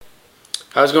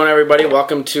How's it going, everybody?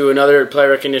 Welcome to another Player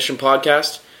Recognition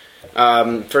podcast.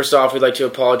 First off, we'd like to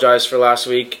apologize for last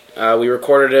week. We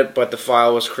recorded it, but the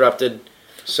file was corrupted,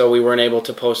 so we weren't able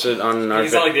to post it on our...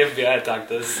 It's not like the FBI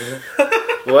attacked us.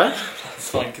 What? It's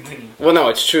fine, continue. Well, no,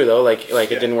 it's true, though. It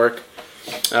didn't work.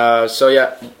 But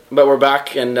we're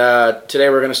back, and today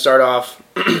we're going to start off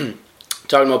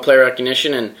talking about player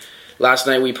recognition. And last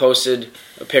night we posted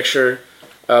a picture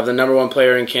of the number one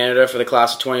player in Canada for the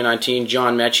class of 2019,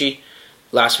 John Mechie.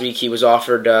 Last week he was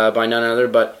offered by none other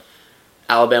but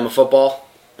Alabama football.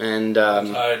 And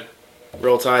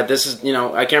Roll Tide. This is,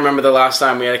 I can't remember the last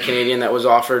time we had a Canadian that was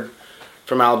offered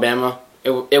from Alabama.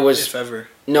 It was... If ever.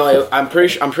 No, I'm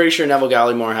pretty sure Neville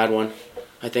Gallimore had one.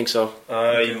 I think so.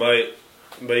 You might,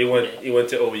 but he went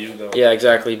to OU though. Yeah,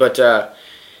 exactly. But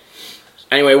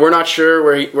anyway, we're not sure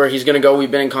where he's going to go. We've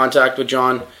been in contact with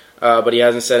John, but he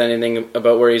hasn't said anything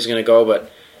about where he's going to go. But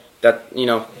that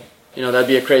that'd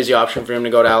be a crazy option for him to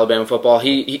go to Alabama football.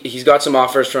 He's got some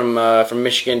offers from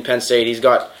Michigan, Penn State. He's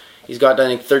got I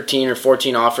think 13 or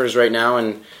 14 offers right now,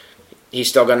 and he's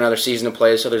still got another season to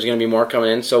play. So there's going to be more coming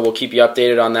in. So we'll keep you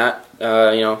updated on that.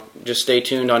 Just stay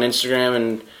tuned on Instagram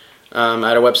and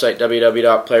at our website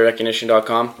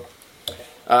www.playrecognition.com.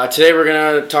 Today we're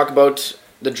going to talk about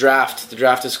the draft. The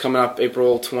draft is coming up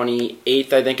April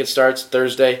 28th. I think it starts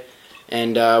Thursday,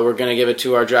 and we're going to give it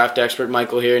to our draft expert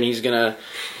Michael here, and he's gonna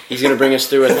bring us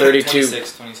through a 32.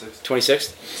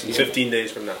 26th. 15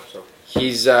 days from now. So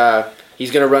he's going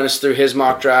to run us through his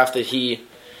mock draft that he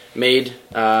made,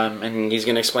 and he's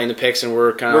going to explain the picks, and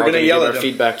we're going to give our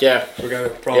feedback. Yeah, we're going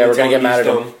to get mad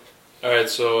at him. Alright,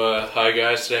 so hi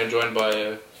guys. Today I'm joined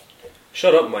by...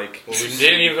 Shut up, Mike. Well, we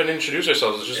didn't even introduce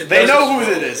ourselves. It's just they know who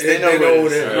it is. They know who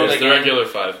it is. It's the regular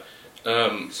five.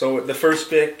 So the first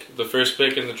pick? The first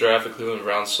pick in the draft, the Cleveland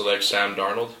Browns select Sam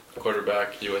Darnold,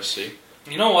 quarterback, USC.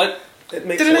 You know what? It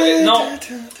makes sense. No,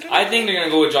 I think they're going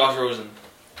to go with Josh Rosen.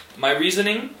 My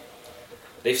reasoning,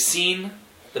 they've seen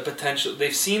the potential.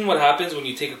 They've seen what happens when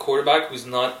you take a quarterback who's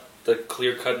not the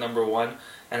clear-cut number one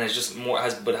and has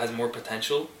more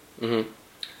potential. Mm-hmm.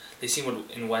 They've seen what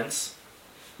in Wentz.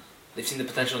 They've seen the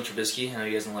potential in Trubisky. I know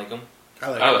you guys don't like him. I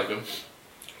like him.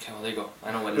 Okay, well there you go.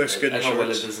 I know what Looks good. I know what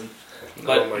it isn't.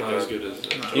 But Oh my not God. as good as...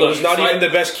 He was not even the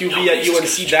best QB at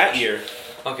UNC that year.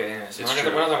 Okay, anyways, we're It's not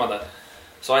true. talking about that.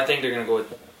 So I think they're going to go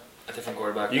with a different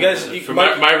quarterback. You guys... For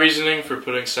my reasoning for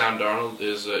putting Sam Darnold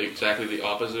is exactly the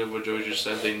opposite of what Joey just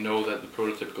said. They know that the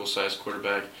prototypical size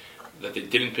quarterback that they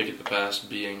didn't pick in the past,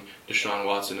 being Deshaun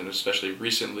Watson, and especially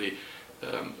recently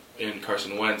in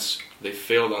Carson Wentz, they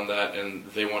failed on that, and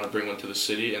they want to bring one to the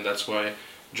city, and that's why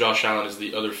Josh Allen is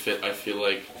the other fit, I feel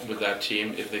like, with that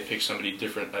team. If they pick somebody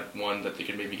different at 1 that they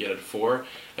can maybe get at 4,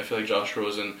 I feel like Josh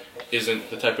Rosen isn't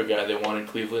the type of guy they want in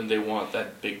Cleveland. They want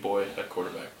that big boy at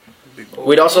quarterback.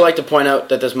 We'd also like to point out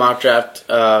that this mock draft,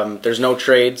 there's no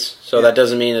trades, so that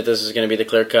doesn't mean that this is going to be the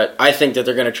clear cut. I think that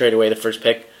they're going to trade away the first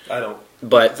pick. I don't.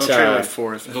 But They'll trade away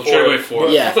fourth. They'll trade away 4.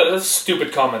 Yeah. That's a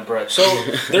stupid comment, Brett. So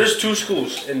there's two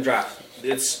schools in draft.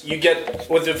 It's you get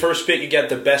with the first pick, you get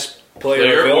the best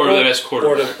player available, or the best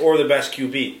quarterback, or the best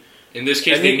QB. In this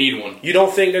case, they need one. You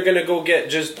don't think they're gonna go get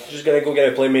just gonna go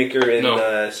get a playmaker in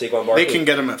Saquon Barkley? They can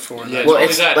get him at 4. Yeah, Well,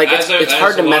 it's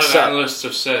hard to mess up. A lot of analysts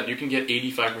have said, you can get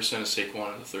 85% of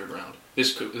Saquon in the 3rd round.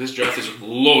 This draft is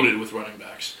loaded with running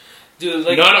backs. Dude,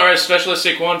 None are as special as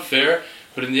Saquon, fair,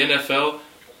 but in the NFL,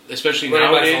 especially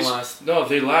running backs nowadays, don't last. no,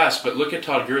 they last. But look at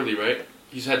Todd Gurley, right?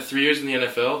 He's had 3 years in the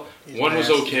NFL. One was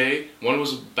okay, one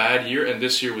was a bad year, and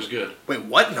this year was good. Wait,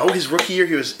 what? No, his rookie year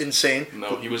he was insane.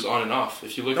 No, he was on and off.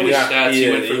 If you look No, at his yeah,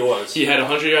 stats, he had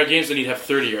 100-yard games, then he'd have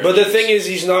 30-yard But games. the thing is,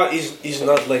 he's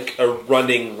not like a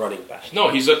running back. No,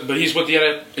 he's what he's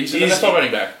an NFL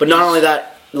running back. But not only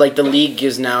that, the league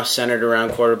is now centered around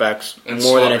quarterbacks And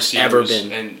more than slot it's ever receivers,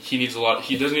 been. and he needs a lot.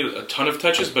 He doesn't need a ton of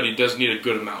touches, but he does need a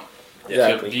good amount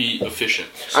Exactly. to be efficient.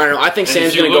 I don't know. I think And Sam's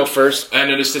if you going to go look- first.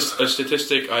 And a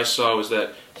statistic I saw was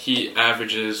that he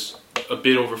averages a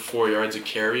bit over 4 yards a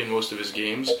carry in most of his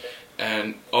games,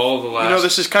 and all the last.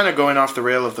 This is kind of going off the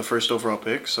rail of the first overall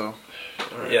pick. So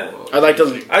Alright, Yeah. well, I'd like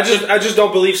to. I just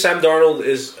don't believe Sam Darnold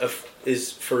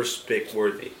is first pick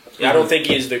worthy. I don't think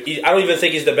I don't even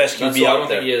think he's the best That's QB what I out don't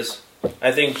there. think he is.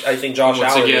 I think Josh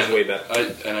Once Allen again, is way better.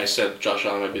 I said Josh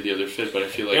Allen might be the other fit, but I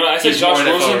feel like I said he's Josh more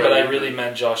NFL Rosen, but I ready. really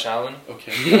meant Josh Allen.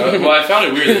 Okay. Well, I found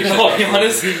it weird that you said No, Josh to be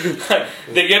Rosen. honest,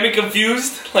 they get me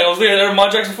confused. I was looking at their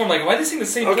mock drafts before. I'm like, why are they saying the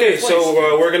same Okay, player so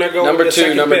twice? we're gonna go Number with the two,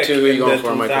 second number pick two, who you in going the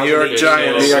for, Michael? 2008 New York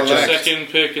Giants. New York The Giants. second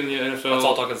pick in the NFL Let's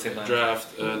all talk at the same time.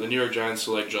 draft, the New York Giants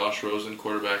select Josh Rosen,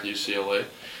 quarterback, UCLA.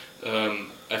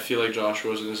 I feel like Josh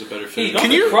Rosen is a better Hey, fit. don't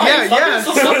Can you? cry. Yeah, Stop yeah. being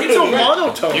so It's a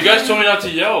monotone. You guys told me not to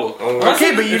yell.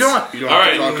 Okay, but you don't. You don't All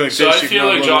have to talk right, like so this. I You feel can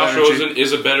like have a little Josh energy. Rosen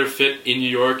is a better fit in New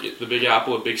York, the Big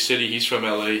Apple, a big city. He's from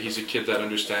LA. He's a kid that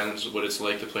understands what it's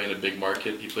like to play in a big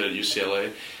market. He played at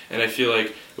UCLA, and I feel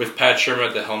like with Pat Shermer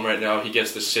at the helm right now, he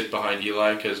gets to sit behind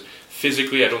Eli because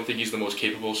physically, I don't think he's the most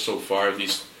capable so far of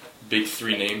these big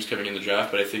three names coming in the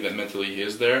draft, but I think that mentally he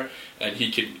is there, and he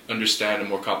could understand a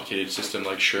more complicated system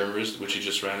like Shermer's, which he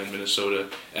just ran in Minnesota,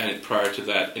 and prior to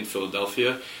that in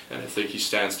Philadelphia, and I think he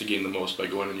stands to gain the most by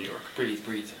going to New York. Breathe.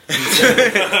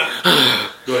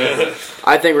 Go ahead.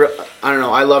 I think I don't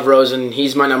know. I love Rosen.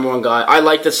 He's my number one guy. I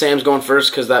like that Sam's going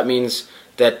first because that means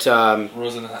that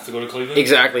Rosen has to go to Cleveland.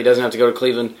 exactly doesn't have to go to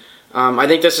Cleveland. I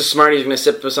think this is smart. He's going to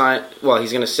sit beside. Well,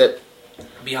 he's going to sit.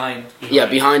 Behind. Yeah,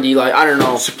 behind Eli. I don't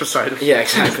know. Sit beside him. Yeah,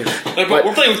 exactly. Like, But-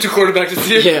 we're playing with two quarterbacks this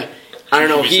year. Yeah, I don't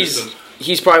know. QB He's system.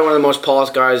 he's probably one of the most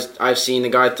polished guys I've seen. The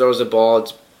guy throws the ball.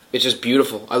 It's just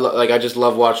beautiful. I just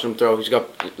love watching him throw. He's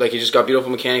just got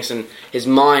beautiful mechanics and his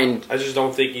mind. I just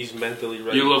don't think he's mentally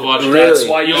ready. You love watching. Really? That's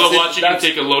why You love that's- watching him that's-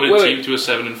 take a loaded wait. team to a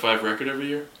 7-5 record every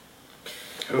year.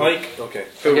 Mike. Okay.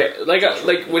 Okay,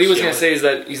 like what he was gonna say is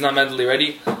that he's not mentally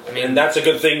ready. I mean, And that's a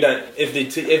good thing that if they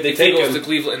if he take goes him, to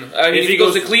Cleveland, I mean, If if he he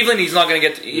goes goes- to Cleveland, he's not gonna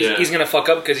get. Yeah. He's gonna fuck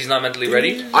up because he's not mentally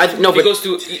ready. If No, he but goes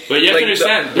to, But you have like, to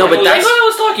understand. No, but Darnold- that's- I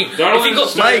was talking. Darnold If he is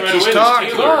goes, starting Mike, right he's away with talking.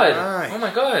 Taylor. God, Aye. oh my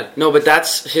God. no, but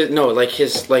that's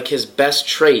his best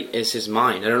trait is his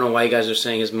mind. I don't know why you guys are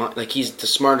saying his mind. Like he's the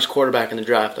smartest quarterback in the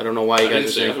draft. I don't know why I you guys didn't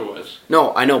are say saying. otherwise.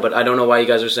 No, I know, but I don't know why you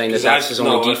guys are saying that that's his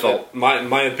only default.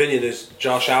 My opinion is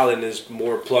Josh Allen is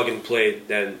more plug and play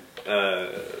than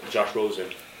Josh Rosen.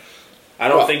 I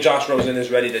don't Well- think Josh Rosen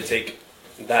is ready to take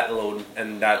that load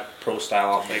and that pro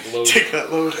style offense. Take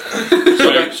that load.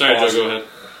 Sorry, Joe. Go ahead.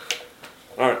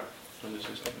 All right.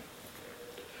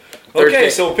 Third Okay,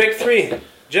 pick. so pick 3,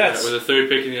 Jets. With the third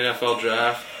pick in the NFL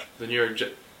draft, the New York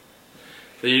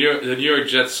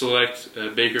Jets select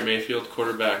Baker Mayfield,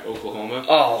 quarterback, Oklahoma.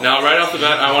 Oh. Now, right off the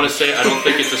bat, I want to say I don't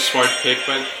think it's a smart pick,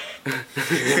 but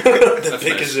The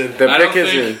pick is in. The pick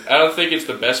is in. I don't think it's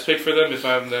the best pick for them. If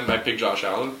I'm them, I pick Josh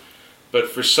Allen. But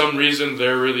for some reason,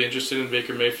 they're really interested in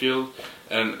Baker Mayfield.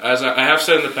 And as I have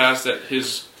said in the past, that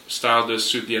his style does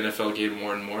suit the NFL game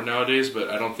more and more nowadays. But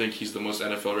I don't think he's the most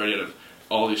NFL ready out of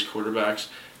all these quarterbacks.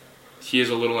 He is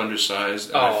a little undersized,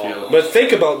 and I feel. But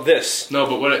think about this. No,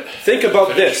 but what? Think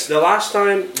about this. The last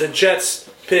time the Jets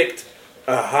picked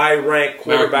a high-ranked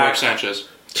Mark quarterback, Sanchez.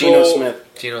 Geno So- Smith.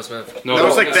 Geno Smith. No, That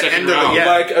was in like the second end of the- round. yeah.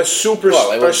 like a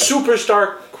Well, it was-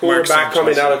 superstar quarterback Sanchez.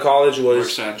 coming out of college was Mark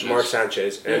Sanchez. Mark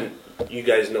Sanchez, and you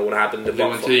guys know what happened. The They butt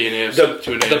went to fumble. the AFC, The-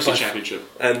 to an the AFC butt- championship.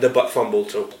 and the butt fumble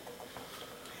too.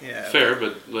 Yeah. Fair,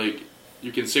 but like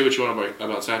you can say what you want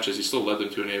about Sanchez. He still led them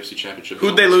to an AFC championship.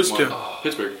 Who'd they almost lose won. to?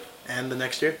 Pittsburgh. And the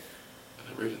next year?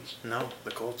 The Ravens. No,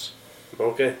 the Colts.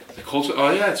 Okay, The Colts.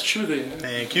 Oh yeah, it's true. They.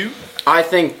 Thank you. I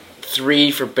think 3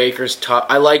 for Baker's top.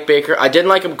 I like Baker. I didn't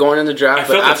like him going in the I draft,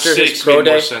 but felt that after 6 his pro made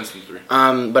more day, sense than 3.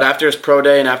 but after his pro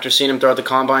day and after seeing him throw out the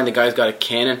combine, the guy's got a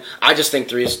cannon. I just think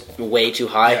 3 is way too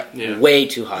high. Yeah. Way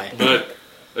too high. But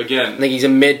I again, think he's a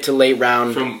mid to late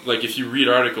round. from like if you read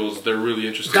articles, they're really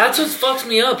interested. That's what fucks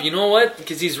me up. You know what?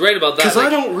 Because he's right about that. Because Like, I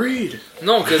don't read.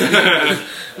 No,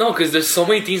 because there's so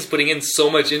many teams putting in so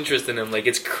much interest in him. Like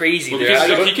it's crazy. Well, They're because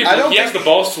actually- he has the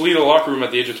balls to lead a locker room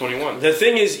at the age of 21. the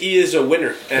thing is, he is a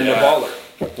winner and a Yeah. baller.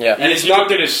 Yeah. And It's if you not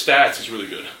look at his stats, he's really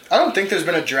good. I don't think there's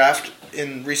been a draft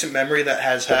in recent memory that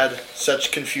has had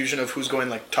such confusion of who's going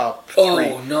like top 3.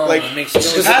 Oh, no, Like it makes no in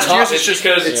sense. past Top- years, it's just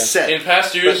because it's set. in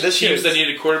past years, But this year teams that it's-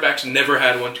 needed quarterbacks never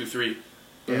had 1, 2, 3.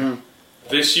 Yeah.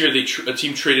 This year, a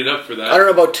team traded up for that. I don't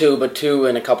know about 2, but 2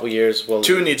 in a couple years will.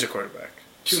 2 needs a quarterback.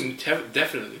 Two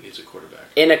definitely needs a quarterback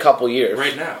In a couple years.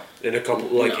 right now. In a couple,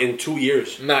 like in 2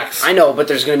 years. Max. I know, but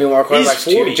there's going to be more quarterbacks.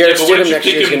 He's 40. Jared Yeah, but why Stidham don't you next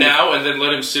year pick is him going to. now and then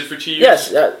let him sit for 2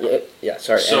 years? Yes. Yeah.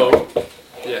 Sorry. So, anyway.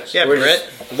 yes. Yeah, We're Brett.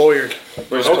 Lawyered.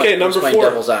 We're just Okay, playing- number we're just playing 4.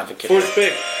 Devil's advocate. 4th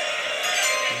pick.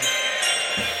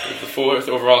 With the 4th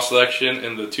overall selection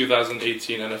in the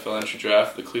 2018 NFL entry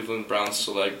draft, the Cleveland Browns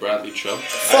select Bradley Chubb.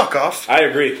 Fuck off. I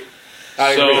agree.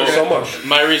 I agree so much.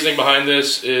 My reasoning behind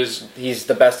this is He's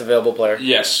the best available player.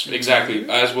 yes, exactly.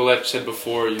 As Willette said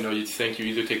before, you think you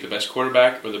either take the best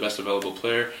quarterback or the best available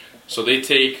player. So they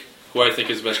take who I think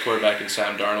is the best quarterback in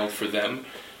Sam Darnold for them,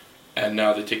 and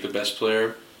now they take the best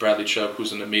player, Bradley Chubb,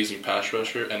 who's an amazing pass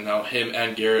rusher, and now him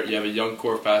and Garrett, you have a young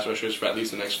core of pass rushers for at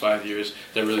least the next 5 years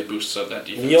that really boosts up that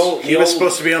defense. He was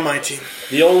supposed to be on my team.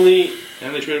 The only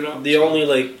And they traded up.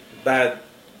 like bad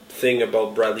thing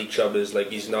about Bradley Chubb is like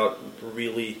he's not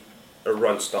really a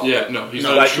run stopper. Yeah, no, he's No,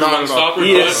 not a like, true not run at all. stopper.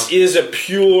 He but is a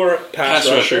pure pass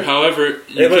rusher. However,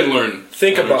 you Yeah, but can learn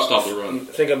Think how to about stop the run.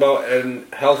 Think about a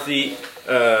healthy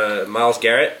Myles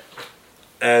Garrett,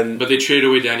 and But they traded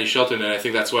away Danny Shelton, and I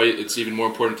think that's why it's even more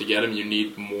important to get him. You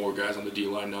need more guys on the D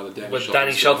line now that Danny But Shelton's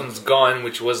Danny gone. Shelton's gone,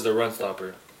 which was the run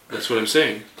stopper. That's what I'm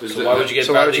saying. So why would you get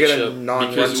So why would Bradley you get a Chubb? non-run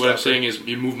Because what I'm stopper? saying is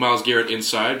you move Myles Garrett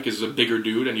inside because he's a bigger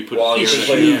dude, and you put while you're Garrett at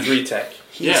playing the end. 3-tech.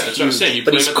 Yeah, that's what I'm saying. You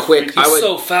But put he's him at the quick. three- I would,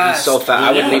 so fast. He's so fast.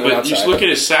 I would Yeah, leave him but you outside. just look at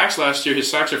his sacks last year. His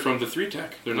sacks are from the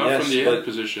 3-tech. They're not Yes, from the but end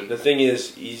position. The thing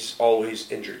is, he's always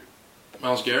injured.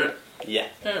 Myles Garrett. Yeah.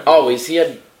 Always. He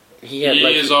had He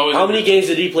like. is always. How many games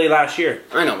did he play last year?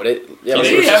 I know, but it. Yeah, He but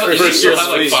still it's had his he first still year- had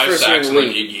like his 5 first year sacks in in the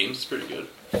like league. 8 games. It's pretty good.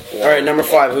 All right, number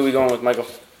 5. Who are we going with, Michael?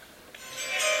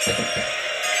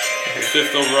 The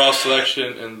 5th overall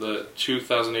selection in the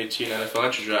 2018 NFL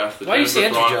entry draft. The Why do you say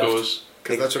Denver entry draft? Broncos.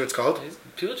 Because that's what it's called.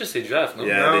 People just say draft, no?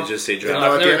 Yeah, No. they just say No, draft.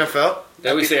 at the never- NFL.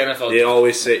 Yeah, we say NFL. They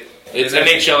always say. It's Yeah,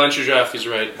 NHL entry draft. He's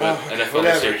right, but Oh, NFL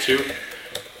is here too.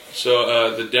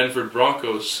 So the Denver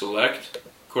Broncos select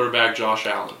quarterback Josh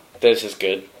Allen. This is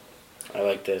good. I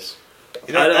like this.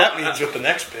 You know I what don't- that means with the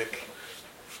next pick.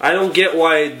 I don't get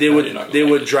why they No, would you're not they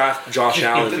gonna would like it. draft Josh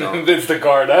Allen now. It's the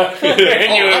guard, huh? Oh,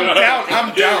 I'm down.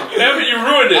 I'm down. Yeah, but you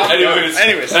ruined it.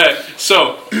 Anyways. Alright,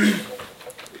 so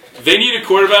they need a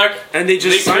quarterback. And they They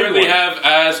just signed currently one. have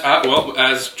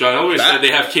as John always said,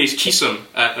 they have Case Keenum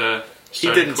at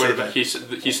starting didn't say quarterback.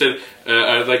 that. He said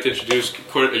I'd like to introduce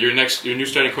your new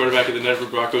starting quarterback of the Denver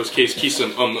Broncos, Case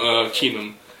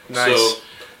Keenum. Nice. So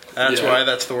That's Yeah. why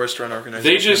that's the worst run organization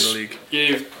they in just the league.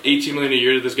 gave $18 million a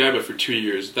year to this guy, but for 2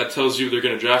 years. That tells you they're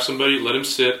going to draft somebody, let him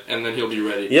sit, and then he'll be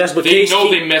ready. Yes, but they Case know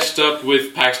Keenum- they messed up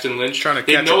with Paxton Lynch. Trying to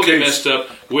They catch know a they case. messed up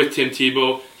with Tim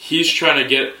Tebow. He's trying to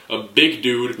get a big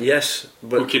dude Yes, who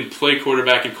but can play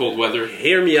quarterback in cold weather.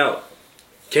 hear me out.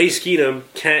 Case Keenum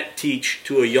can't teach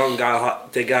to a young guy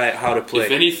how to play.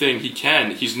 If anything, he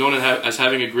can. He's known as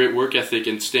having a great work ethic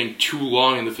and staying too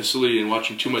long in the facility and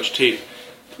watching too much tape.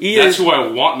 He That's is, who I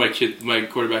want my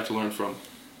quarterback to learn from.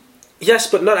 yes,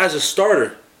 but not as a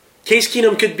starter. Case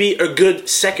Keenum could be a good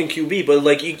second QB, but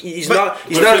like he's But- not.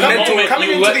 He's but not for a the mentor. moment- Coming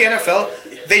you into let- the NFL,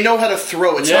 they know how to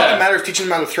throw. It's Yeah. not a matter of teaching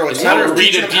them how to throw. It's a How matter to of read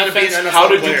teaching a them how to be an defense, NFL how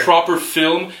to player. do proper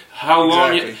film, how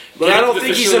long. Exactly. But get I to don't the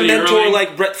think he's a facility mentor early.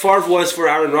 like Brett Favre was for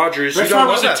Aaron Rodgers. Brett You don't Favre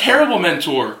know was a that, terrible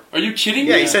mentor. Are you kidding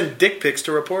Yeah, me? he sent dick pics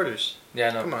to reporters.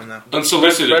 Yeah, no. Come on now.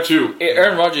 Unsolicited too.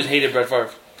 Aaron Rodgers hated Brett Favre.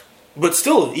 But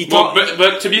still, he Well, taught.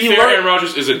 but to be He fair, learned- Aaron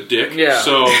Rodgers is a dick. Yeah.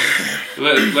 So,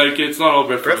 like, it's not all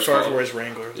Brett Brett Favre's Favre fault. wears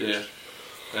Wranglers. Yeah.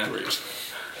 And Raiders.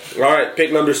 All right,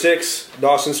 pick number 6,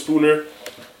 Dawson Spooner.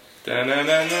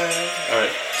 Da-na-na-na. All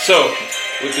right. So,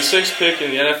 with the 6th pick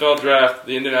in the NFL draft,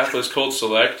 the Indianapolis Colts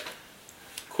select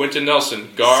Quentin Nelson,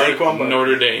 guard, Saquon Barkley.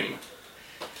 Notre Dame.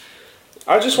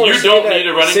 I just want You to say don't that need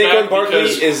a running Saquon back Barkley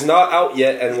because- is not out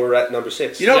yet, and we're at number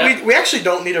 6. You know, Yeah. we actually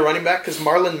don't need a running back because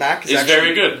Marlon Mack is He's actually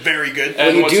very good. Very good. And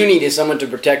What you once do he- need is someone to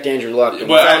protect Andrew Luck. and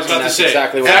Well, I was and about to that's say,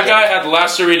 exactly what that guy happened. had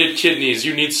lacerated kidneys.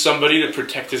 You need somebody to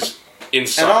protect his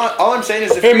inside. And all I'm saying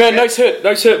is, if Hey we man, get- nice hit,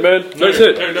 man, nice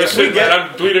hit. Hey, nice If we hit, get- man.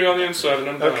 I'm bleeding on the inside and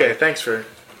I'm done. Okay, thanks for.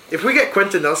 If we get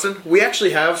Quentin Nelson, we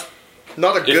actually have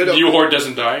not a If good. Uhord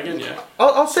doesn't die again, yeah.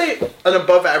 I'll say an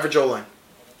above average O line.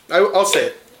 I'll say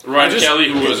it. Ryan Kelly,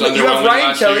 who was You have underwhelming Ryan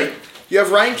last Kelly. year, You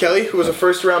have Ryan Kelly, who was a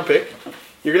first round pick.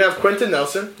 You're gonna have Quentin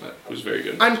Nelson. that was very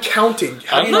good. I'm counting.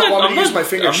 How do you not want me to use my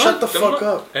finger? Shut the fuck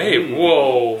up. Hey,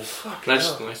 whoa. Nice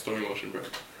throwing motion, bro.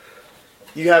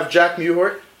 You have Jack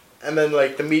Mewhort, and then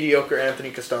like the mediocre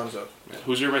Anthony Costanzo.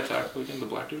 Who's your right tackle again? The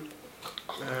black dude?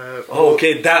 Oh,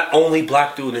 okay, that only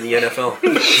black dude in the NFL.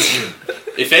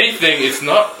 If anything, it's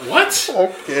not. What?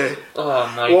 Okay.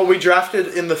 Oh, my. Well, we drafted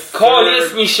in the Call this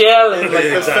third, Michelle. in like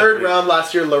the Exactly. third round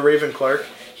last year. LaRaven Clark.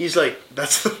 He's like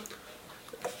that's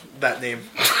that name.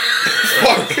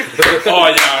 Fuck. Oh,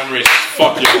 yeah, I'm racist.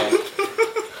 Fuck y'all.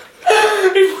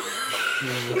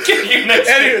 You next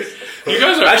Anyways, You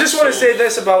guys are. I just want to say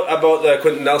this about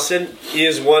Quentin Nelson. He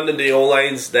is one of the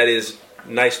O-lines that is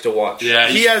nice to watch. Yeah,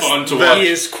 he's He has fun to the- watch. He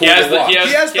is cool He has to the, watch. he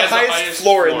has the highest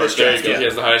floor in this There you draft, go. yeah. He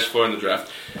has the highest floor in the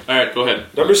draft. All right, go ahead.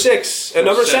 Number 6 and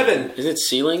number 7. Is it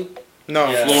ceiling? no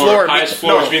Floor, highest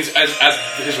floor, no. which means at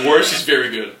his worst, he's very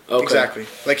good. Okay. Exactly.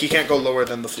 Like he can't go lower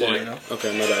than the floor. Yeah. You know.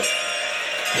 Okay, my bad.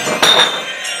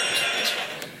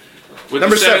 With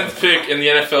Number the 7th pick in the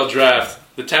NFL draft,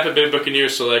 the Tampa Bay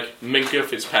Buccaneers select Minkah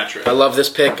Fitzpatrick. I love this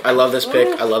pick. I love this pick.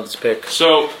 I love this pick.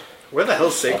 So, Where the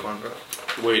hell's Saquon, bro?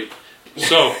 wait.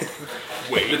 So,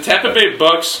 the Tampa Bay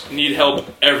Bucks need help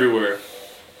everywhere.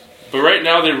 But right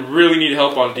now, they really need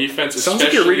help on defense. Sounds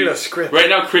like you're especially- reading a script. Right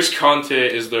now, Chris Conte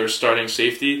is their starting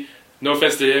safety. No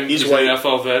offense to him, He's he's white. an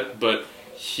NFL vet, but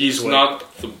he's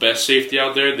not the best safety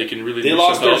out there. They can really. They use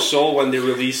lost some their help. soul when they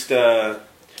released DJ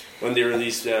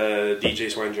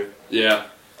Swanger. Yeah,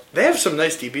 They have some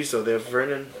nice DBs though. They have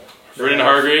Vernon. Brendan They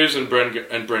have- Hargraves and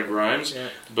Brent Grimes. Yeah.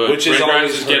 But Which is Brent Grimes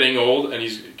always is hurt. getting old, and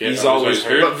he's always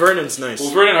hurt. But Vernon's nice.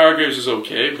 Well, Brendan Hargraves is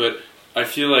okay, but I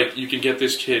feel like you can get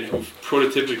this kid who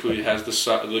prototypically has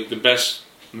the best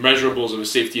measurables of a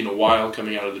safety in a while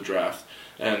coming out of the draft.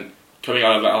 And coming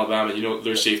out of Alabama,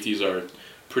 their safeties are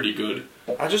pretty good.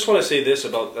 I just want to say this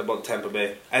about Tampa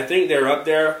Bay. I think they're up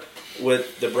there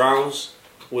with the Browns,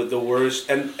 with the worst,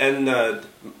 and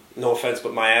no offense,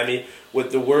 but Miami,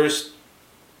 with the worst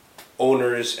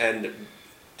owners and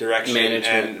direction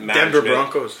and management. Denver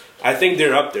Broncos. I think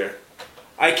they're up there.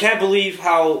 I can't believe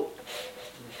how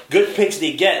good picks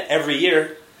they get every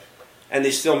year, and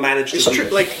they still manage to It's lose. true.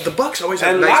 Like the Bucks always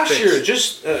have And nice last picks. year,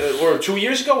 just or 2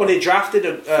 years ago, when they drafted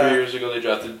 3 years ago, they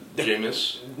drafted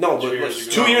Jameis. no, 2 but years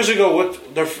ago. 2 years ago,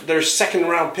 what their second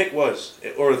round pick was,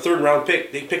 or a third round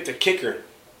pick, they picked a kicker.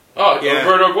 Oh, Yeah.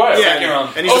 Roberto Aguayo. Yeah, Second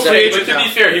round. and he's a free Okay, agent but to now. be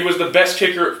fair, he was the best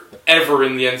kicker ever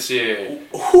in the NCAA.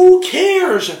 Who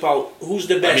cares about who's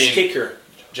the best mean, kicker?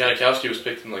 Janikowski was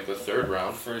picked in like the 3rd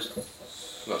round.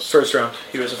 No, First round.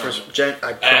 He was the first. I and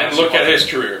promise look you. at his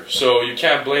career, so you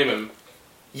can't blame him.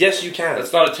 Yes, you can.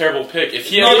 That's not a terrible pick. If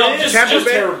he No, had, no, just- Tampa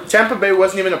Bay. terrible. Tampa Bay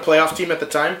wasn't even a playoff team at the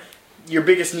time. Your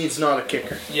biggest need's not a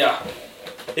kicker. Yeah.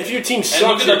 If your team And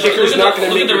sucks, your kicker's not going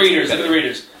to look make at the your team Raiders. Look at the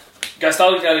Raiders.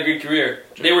 Gastal had a great career.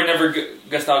 They were never good.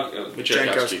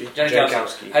 Janikowski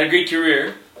Janikowski. had a great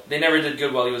career. They never did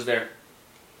good while he was there.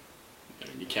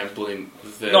 You can't blame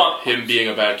No. him being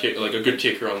a bad kicker, like a good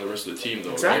kicker on the rest of the team,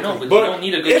 though. Exactly. I know, but, But you don't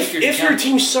need a good kicker. if your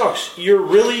team sucks, you're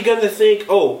really going to think,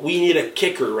 oh, we need a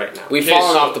kicker right now. We've Okay,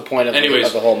 fallen so- off the point of, anyways,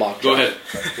 of the whole mock Go draft.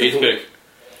 ahead. 8th pick.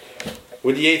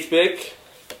 With the 8th pick,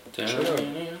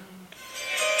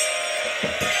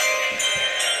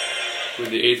 With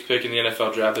the 8th pick in the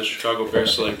NFL draft, the Chicago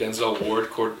Bears select Denzel Ward,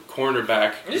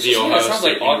 cornerback, This the just Ohio sounds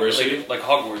State like University. like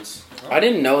Hogwarts. I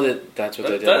didn't know that's what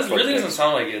they did. That before really the doesn't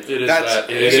sound like it. It is That's- that.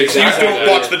 It it is is You exactly don't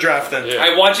that. watch the draft then. Yeah.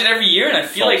 I watch it every year, and I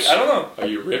feel False. like I don't know. Are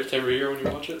you ripped every year when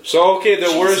you watch it? so okay,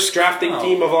 the worst Jesus. drafting Wow.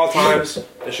 team of all times,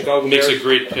 the Chicago Makes Bears. a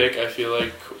great pick. I feel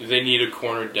like they need a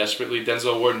corner desperately.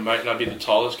 Denzel Ward might not be the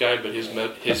tallest guy, but his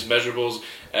measurables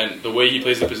and the way he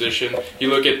plays the position. You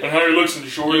look at And how he looks in the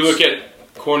shorts. You look at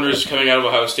corners coming out of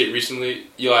Ohio State recently.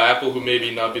 Eli Apple, who maybe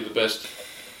not be the best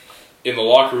in the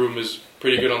locker room, is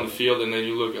pretty good on the field. And then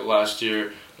you look at last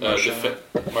year,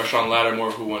 Marshawn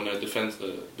Lattimore, who won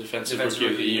defensive rookie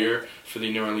of the year for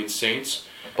the New Orleans Saints.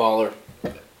 Baller.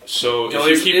 So No,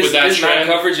 if you keep with that his man trend,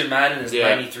 coverage in Madden is Yeah.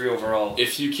 93 overall.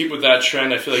 if you keep with that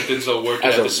trend, I feel like Denzel Ward can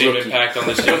As have a the same rookie. impact on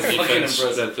this young Fucking defense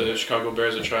impressive. that the Chicago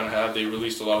Bears are trying to have. They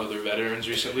released a lot of their veterans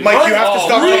recently. Mike, you have to Oh,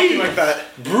 stop breathe. talking like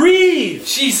that. Breathe!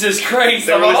 Jesus Christ!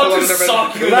 They I'm released a about lot to of their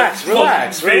sock you in Relax, the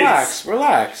relax, fucking relax, face.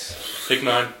 relax. Pick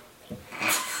 9.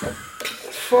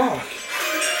 Fuck.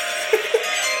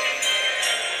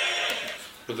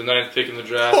 With the 9th pick in the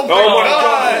draft. Oh my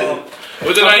God!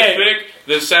 With the Okay. 9th pick,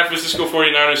 the San Francisco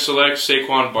 49ers select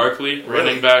Saquon Barkley,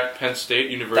 running back, Penn State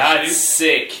University. That's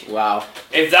sick. Wow.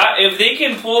 If they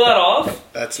can pull that off,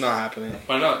 That's not happening.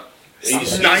 Why not?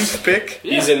 Ninth pick,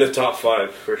 He's in the top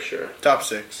 5 for sure. top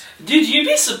 6. dude, you'd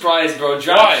be surprised, bro.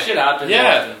 Draft Why? shit happens.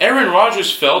 Yeah, often. Aaron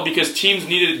Rodgers fell because teams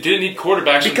didn't need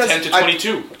quarterbacks Because from 10 to I-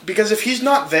 22. Because if he's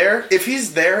not there, if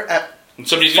he's there at And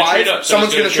somebody's going to 5, trade up.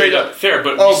 someone's gonna going to trade up. Fair,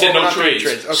 but Oh, we said but we're no not doing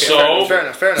trades. Okay, So, fair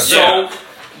enough. so Yeah.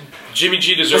 Jimmy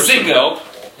G deserves some Bazinga. help.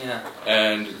 Yeah.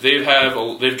 And they've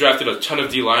drafted a ton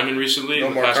of D linemen recently No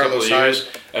in the more past couple of Carlos years.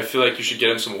 I feel like you should get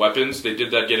him some weapons. They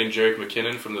did that getting Jerick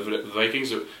McKinnon from the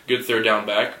Vikings, a good third down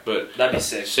back. But That'd be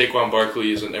sick. Saquon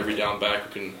Barkley is an every down back who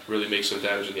can really make some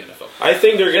damage in the NFL. I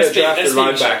think they're going to Let's take- draft a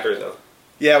let's take a linebacker, though.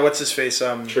 Yeah, what's his face?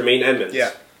 Tremaine Edmonds.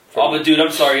 Yeah. Oh, but dude,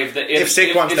 I'm sorry. If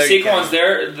Saquon's there, you Saquon's can.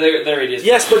 there, they're idiots.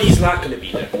 Yes, but he's not going to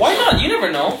be there. Why not? You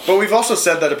never know. But we've also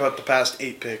said that about the past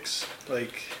 8 picks.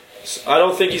 Like, I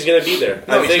don't think he's going to be there.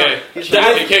 No, I he's think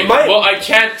not. Okay, my- well, I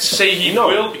can't say he No.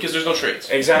 will because there's no trades.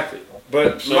 Exactly.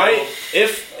 But So-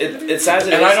 if it's as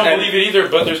it And is, I don't believe it either,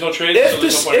 but there's no trades. so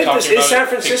there's no point talking about San it.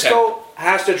 Francisco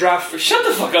has to draft, Shut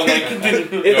the fuck up, Mike.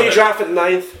 if Go they ahead. draft at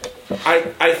 9th,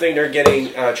 I think they're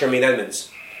getting Tremaine Edmonds.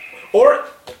 Or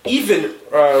even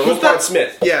Roquan that?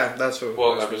 Smith. yeah, that's who.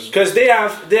 Well, that was Because they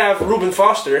have Reuben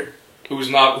Foster. who's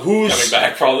coming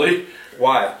back probably.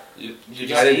 Why? You He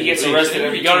gets arrested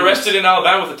every He got 2 arrested in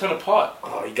Alabama with a ton of pot.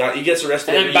 Oh, he gets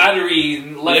arrested. And then battery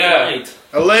left Yeah. and right.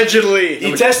 Allegedly.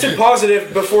 He tested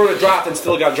positive before the draft and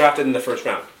still got drafted in the first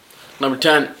round. Number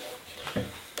 10.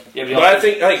 Yeah, But I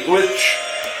think which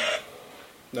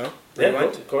No? Yeah,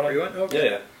 Rewind? go ahead. Rewind?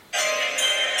 Okay. yeah.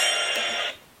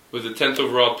 with the 10th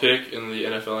overall pick in the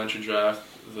NFL entry draft,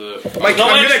 Mike, No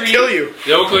I'm gonna entry. kill you.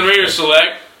 the Oakland Raiders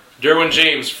select Derwin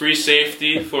James, free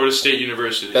safety, Florida State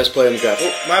University. Best player in the draft.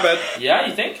 Oh, my bad. Yeah,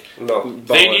 you think? No.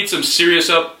 They need some serious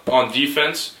up on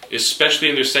defense, especially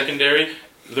in their secondary.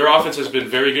 Their offense has been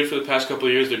very good for the past couple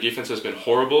of years. Their defense has been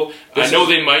horrible. I know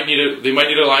they might need a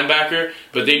linebacker,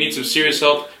 but they need some serious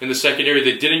help in the secondary.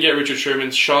 They didn't get Richard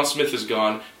Sherman. Sean Smith is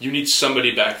gone. You need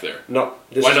somebody back there. No,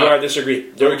 this Why is not? where I disagree.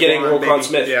 They're getting Roquan, Roquan baby.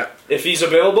 Smith. Yeah. If he's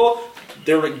available,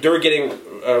 they're getting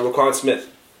Roquan Smith.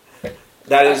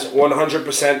 That is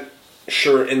 100%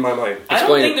 sure in my mind. I don't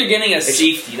Explain think it. they're getting a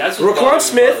safety. That's what Roquan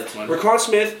bothers me about Smith. the team. Roquan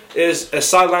Smith is a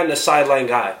sideline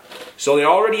guy. So they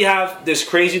already have this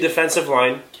crazy defensive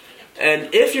line, and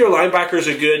if your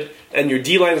linebackers are good and your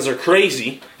D lines are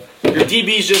crazy, your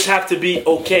DBs just have to be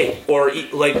okay or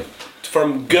like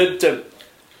from good to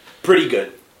pretty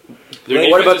good. Their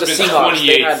What about the defense has been Seahawks?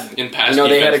 They 28th had, in pass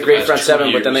they had a defense great the front past 7,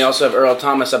 2 but then they years. also have Earl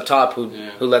Thomas up top who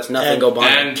lets nothing go by.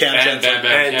 and Cam Bam Chancellor. Bam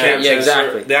And Cam. Cam Yeah, Chancellor,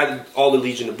 exactly. They had all the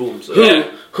Legion of Boom. So.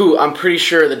 Who I'm pretty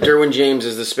sure that Derwin James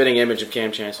is the spitting image of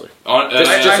Cam Chancellor. On, Just-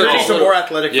 I just heard a he's a little- more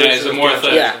athletic. yeah, version he's a of more Cam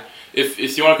athletic. Yeah.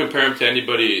 If you want to compare him to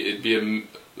anybody, it'd be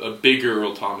a bigger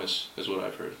Earl Thomas, is what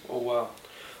I've heard. Oh wow.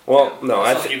 Well, no, I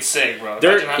That's think fucking sick, bro.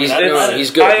 They're- Imagine having he's- that. no, That's-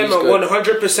 he's good. I am He's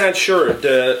good. 100% sure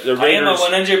the I am Raiders.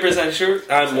 100% sure.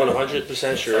 I'm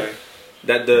 100% sure Sorry.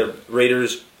 that the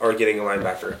Raiders are getting a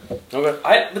linebacker.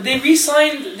 Okay. But they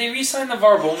re-signed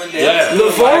NaVar Bowman. They Yeah. have-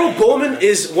 Navarro Bowman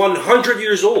is 100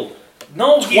 years old.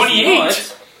 No, he's 28.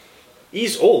 not.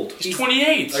 He's old. He's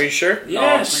 28. Are you sure?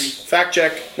 Yes. Fact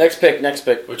check. Next pick.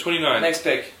 Or 29. Next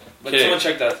pick. But Okay. someone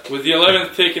check that. With the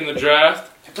 11th pick in the draft,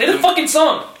 Play the fucking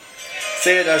song.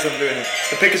 Say it as I'm doing it.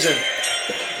 The pick is in.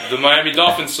 the Miami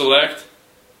Dolphins select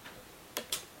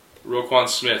Roquan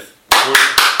Smith,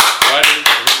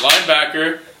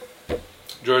 linebacker,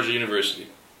 Georgia University.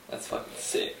 That's fucking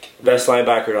sick. Best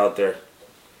linebacker out there.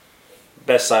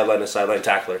 Best sideline to sideline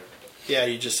tackler. Yeah,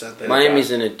 you just said that.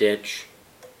 Miami's in a ditch.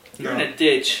 You're No. in a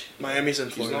ditch. Miami's in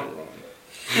He's Florida. not wrong.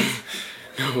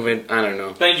 I don't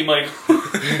know. Thank you, Mike.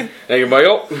 Thank you,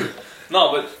 Michael.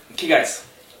 No, but okay, guys.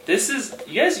 This is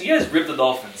you guys rip the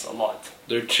Dolphins a lot.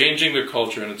 They're changing their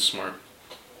culture and it's smart.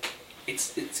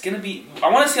 It's gonna be. I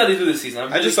want to see how they do this season. I'm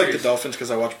I really just like the curious. Dolphins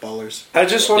because I watch Ballers. I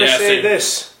just want to Yeah, say same.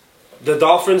 this. The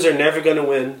Dolphins are never going to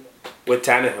win with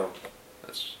Tannehill.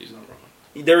 He's not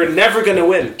wrong. They're never going to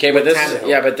win Okay, but with this is,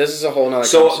 Tannehill. but this is a whole nother.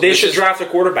 So conversation. they This should is- draft a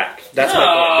quarterback. That's my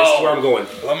No. point. This is where I'm going.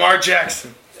 Lamar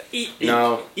Jackson.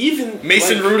 No. Even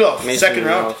Mason like, Rudolph. Mason second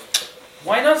round. Rudolph.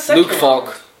 Why not second Luke round?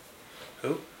 Falk.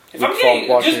 If Luke I'm getting Falk,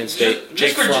 Washington just, State. just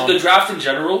Jake for Fromm. the draft in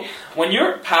general, when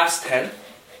you're past 10,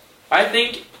 I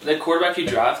think the quarterback you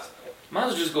draft might as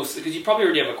well just go because you probably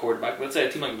already have a quarterback. Let's say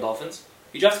a team like the Dolphins,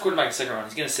 you draft a quarterback in the second round,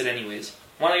 he's gonna sit anyways.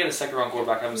 Why not get a second round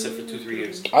quarterback? Have him sit for 2-3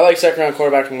 years. I like second round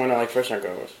quarterbacks more than I like first round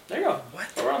quarterbacks. There you go. What?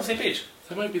 We're on the same page.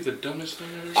 That might be the dumbest thing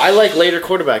I've ever I like later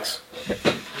quarterbacks.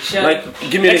 Yeah. Like,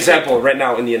 give me an Next example right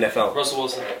now in the NFL. Russell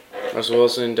Wilson, Russell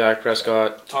Wilson, Dak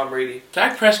Prescott. Tom Brady.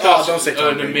 Dak Prescott's Oh, don't say Tom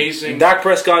an Brady. amazing. Dak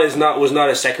Prescott was not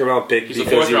a second round pick He's a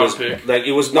because he was fourth-round pick. like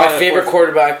it was not My a favorite fourth-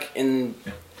 quarterback in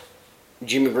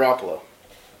Jimmy Garoppolo.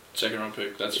 Second round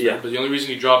pick, that's Yeah. fair. But the only reason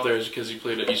he dropped there is because he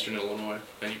played at Eastern Illinois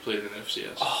and he played in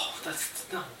FCS. Oh, that's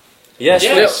dumb. Yes,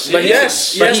 Yes, but yes, but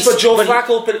yes. he's- But Joe but he-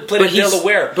 Flacco played at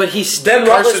Delaware. But he's Then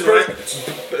Carson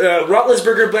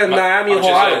Roethlisberger played in Miami, Which is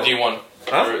Ohio. D1.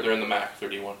 Huh? They're in the MAC. They're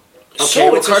D1. okay. So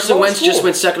Well, it's a Carson small Wentz school. just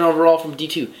went second overall from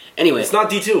D2. Anyway, It's not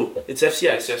D2. It's Yes,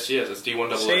 FCS. yes, yes. It's D1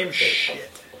 double A. Same shit.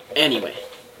 anyway,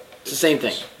 it's the same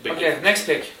thing. Big Okay, next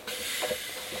pick.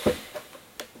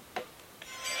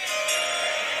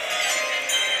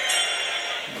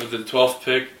 With the 12th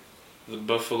pick, the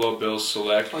Buffalo Bills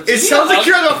select. It sounds like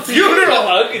you're at a Do you need a funeral.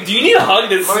 hug? Do you need a hug?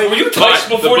 Were you touched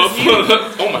The before this Buffalo,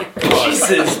 game? oh my god.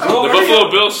 Jesus, The bro. Buffalo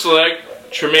Bills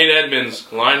select Tremaine Edmonds,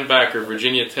 linebacker,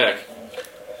 Virginia Tech.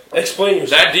 Explain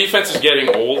yourself. That defense is getting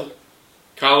old.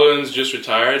 Collins just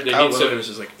retired. They Kyle need some. Williams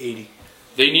is like 80.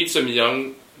 They need some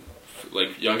young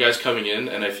guys coming in,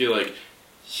 and I feel like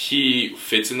he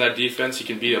fits in that defense. He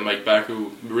can be a Mike Back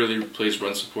who really plays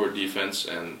run support defense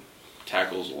and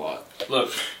tackles a lot.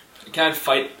 Look, you can't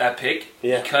fight that pick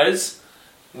Yeah. because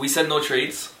we said no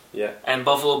trades, Yeah. and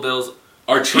Buffalo Bills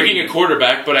Are taking a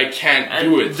quarterback, but I can't and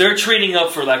do it. they're trading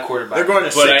up for that quarterback. They're going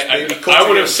to But 6, I baby.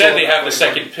 would have said they have the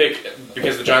second pick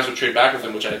because the Giants would trade back with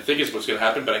them, which I think is what's going to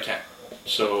happen, but I can't.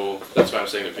 So that's why I'm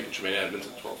saying they're picking Tremaine Edmonds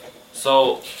at 12.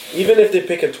 So Even if they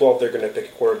pick at 12, they're going to pick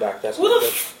a quarterback. That's who what the it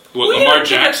is. f- What, who you Lamar gonna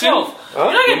pick at Jackson? 12? Huh?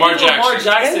 You're not Lamar gonna pick Lamar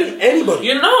Jackson. Jackson. Anybody.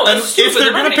 You know, And that's stupid. if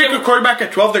they're not going to gonna pick a give- quarterback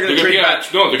at 12, they're They're going to going to trade pick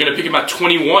back. him at, no, they're going to pick him at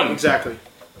 21. Exactly.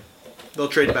 They'll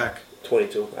trade back.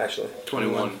 22, actually.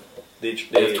 21. They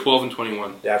They have 12 and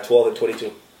 21. They have 12 and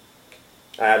 22.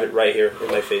 I have it right here in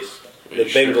my face. Are The you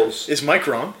sure? Bengals. Is Mike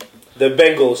wrong? The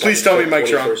Bengals. Please have tell me the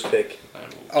Mike's wrong. 21st pick. I will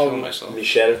Oh, kill myself.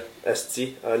 Michel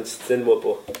Esti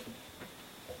Anstinwopo.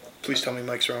 Please tell me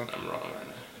Mike's wrong. I'm wrong right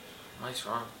now. Mike's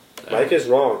wrong. Mike is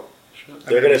wrong. Shut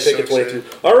They're I'm going gonna to pick be at so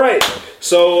 22. All right.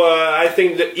 So I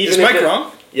think that even Is if Mike it-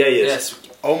 wrong? Yeah, he is. Yes.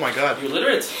 Oh my god. You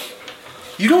illiterate.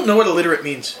 You don't know what illiterate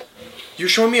means. You're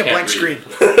showing me a Can't blank read.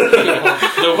 screen.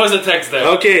 There was a text there.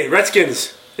 Okay,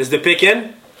 Redskins. Is the pick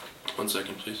in? 1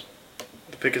 second, please.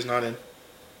 The pick is not in.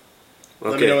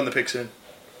 Okay. Let me know when the pick's in.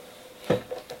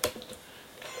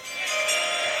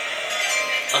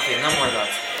 Okay, no more of that.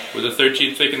 With the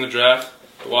 13th pick in the draft,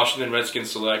 the Washington Redskins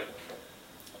select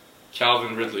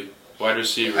Calvin Ridley, wide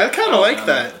receiver. I kind of like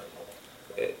that.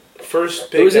 First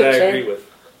Who pick is that it, I sorry? agree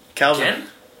with. Calvin. Again?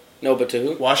 No, but to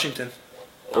who? Washington.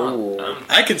 Oh.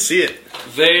 I can see it.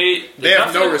 They They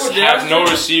have no drafted a receivers. have no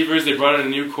receivers. They brought in a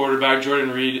new quarterback.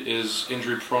 Jordan Reed is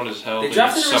injury prone as hell. They They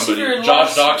drafted need a receiver in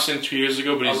Josh last- Doxson 2 years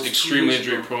ago, but Oh, he's 2 extremely years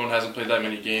injury ago. prone. Hasn't played that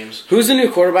many games. Who's the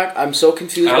new quarterback? I'm so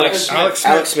confused. Alex by Smith. Alex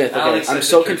Smith. Alex Smith. Okay, Alex I'm Smith,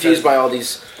 so the confused Kirk by all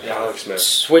these Alex Smith.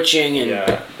 switching and.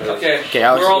 Yeah. Okay, Okay,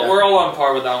 Alex, we're all yeah. we're all on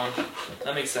par with that one.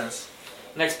 That makes sense.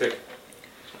 Next pick.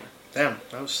 Damn,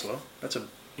 that was slow. That's a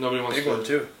Nobody wants big to. one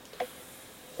too.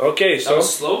 Okay, That so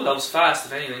was slow. That was fast.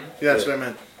 If anything. Yeah, that's what I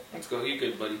meant. Let's go. You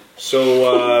good, buddy?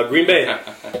 Green Bay.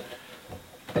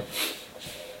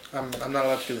 I'm not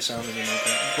allowed to do the sound anymore.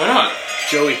 Why not?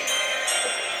 Joey.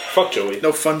 Fuck Joey.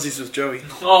 No funsies with Joey.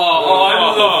 Oh,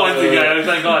 I was the fun guy.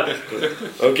 Thank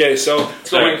God. Okay, so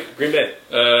go. Green Bay.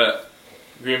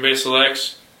 Green Bay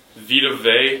selects Vita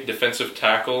Vey, defensive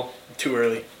tackle. Too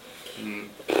early.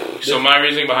 So my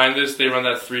reasoning behind this, they run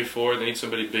that 3-4. They need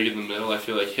somebody big in the middle. I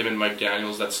feel like him and Mike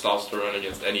Daniels, that stops the run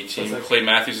against any team. Clay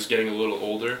Matthews is getting a little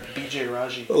older. BJ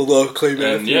Raji. Although Clay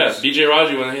And yeah, BJ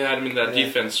Raji, when he had him in that Yeah.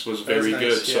 defense, was That was very nice,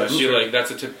 good. So yeah. I feel like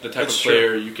that's the type That's of true.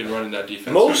 player you can run in that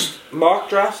defense. Most mock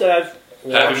drafts that I've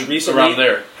Have watched him recently around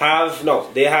there.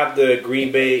 they have the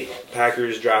Green Bay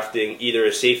Packers drafting either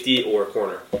a safety or a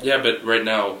corner. Yeah, but right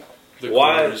now, the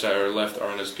Why? corners that are left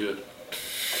aren't as good.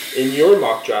 In your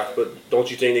mock draft, but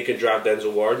don't you think they could draft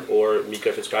Denzel Ward or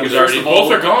Mika Fitzpatrick? He's already, both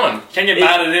are gone. Can you In-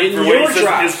 mad at him in for what your he says in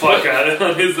draft. his podcast?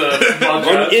 On his mock On-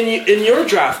 draft? in your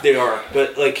draft, they are,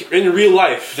 but like in real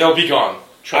life, They'll be gone.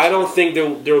 Trust I me. don't think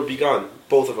they'll be gone.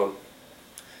 Both of them.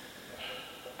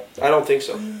 I don't think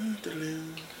so.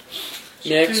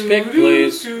 Next pick,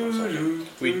 please.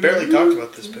 We barely talked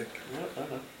about this pick.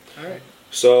 Alright.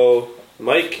 So,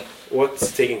 Mike,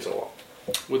 what's taking so long?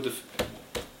 With the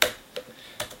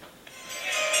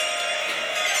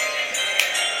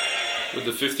With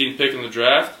the 15th pick in the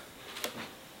draft,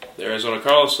 the Arizona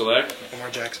Cardinals select Lamar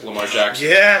Jackson. Lamar Jackson,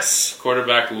 Yes!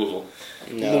 quarterback Louisville.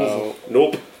 No.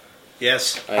 Nope.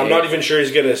 Yes. I'm not even sure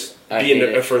he's gonna I be in hate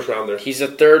a it. first rounder. He's a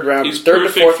third He's to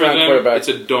perfect fourth for round them. quarterback. It's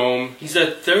a dome. He's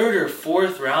a third or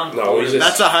fourth round. No, he's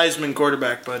That's a Heisman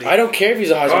quarterback, buddy. I don't care if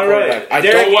he's a Heisman All right. quarterback. I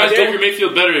Derek- don't. Why is Derek- Baker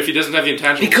Mayfield better if he doesn't have the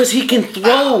intangibles? Because he can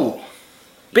throw.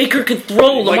 Baker can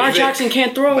throw. Mike Lamar Vick. Jackson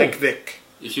can't throw. Like Vic.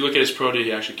 if you look at his pro day,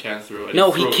 he actually can throw. And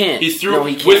No, he can't. He threw No,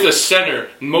 he can't. with a center.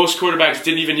 Most quarterbacks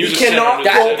didn't even use He a center. cannot under the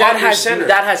go center. that under has center.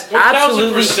 that has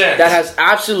 1000%.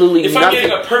 absolutely If I'm nothing.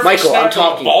 getting a perfect Michael, snap I'm from a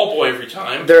talking. ball boy every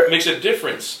time, There- it makes a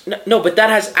difference. No, but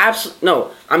that has no.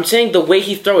 I'm saying the way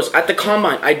he throws at the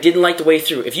combine. I didn't like the way he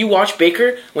threw. If you watch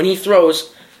Baker when he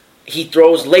throws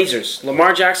lasers.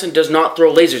 Lamar Jackson does not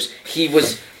throw lasers. He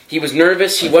was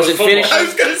nervous. He wasn't football. finished. I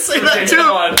was gonna say that too. Come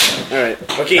on. All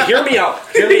right. Okay, hear me out.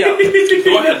 Hear me out.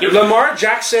 Go ahead, dude. Lamar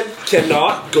Jackson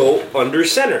cannot go under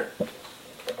center.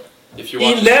 If you He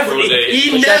watch his never- pro day,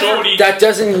 he it's never- showed he- That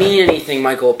doesn't mean anything,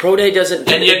 Michael. Pro day doesn't.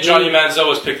 and yet Johnny Manziel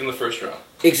was picked in the first round.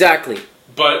 Exactly.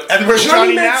 But And where's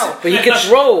Johnny now? But he can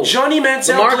throw. Johnny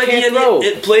Manziel Lamar can't throw.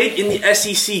 played in the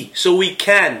SEC, so we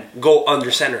can go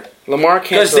under center. Lamar can't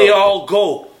Because throw. they all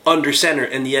go under center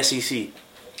in the SEC.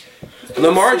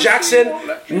 Lamar Jackson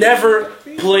never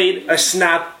played a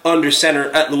snap under center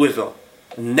at Louisville.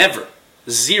 Never.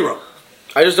 Zero.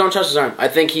 I just don't trust his arm. I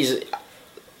think he's.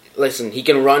 Listen, he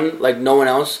can run like no one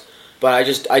else, but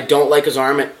I don't like his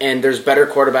arm. And there's better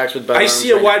quarterbacks with better. I arms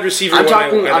see a right wide now. receiver. I'm when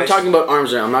talking. when I'm talking about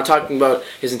arms right now. I'm not talking about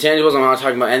his intangibles. I'm not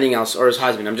talking about anything else or his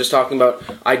Heisman. I'm just talking about.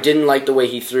 I didn't like the way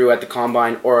he threw at the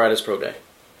combine or at his pro day.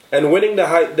 And winning the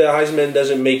Heisman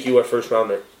doesn't make you a first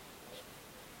rounder.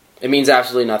 It means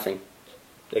absolutely nothing,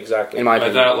 Exactly. in my by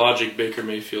opinion. that logic, Baker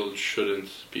Mayfield shouldn't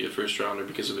be a first rounder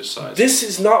because of his size. This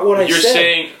is not what I You're said.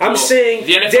 saying- I'm well, saying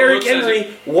the NFL Derrick looks as Henry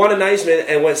won a Heisman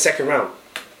and went second round.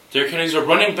 Derrick Henry's a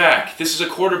running back. This is a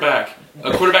quarterback.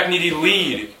 A quarterback needed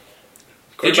lead.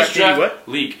 They just Quarterback draft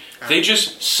what? league. They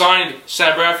just signed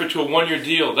Sam Bradford to a 1-year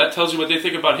deal. That tells you what they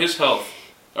think about his health.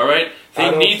 All right,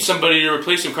 they need somebody to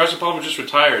replace him. Carson Palmer just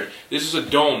retired. This is a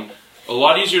dome. A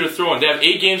lot easier to throw in. They have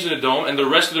 8 games in a dome, and the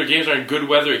rest of their games are in good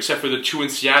weather, except for the 2 in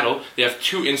Seattle. They have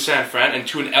 2 in San Fran and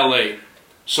 2 in LA.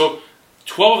 So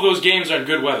 12 of those games are in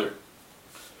good weather.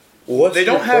 They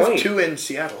don't have 2 in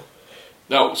Seattle.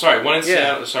 No, sorry, 1 in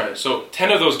Seattle. Sorry, so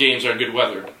 10 of those games are in good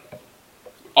weather.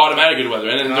 Automatic good weather,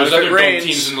 and then there's other dome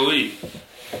teams in the league.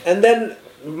 And then,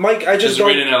 Mike, I just don't...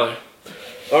 Rain in LA.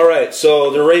 All right,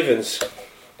 so the Ravens.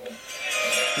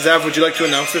 Zav, would you like to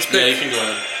announce this pick? Yeah, you can go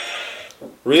ahead.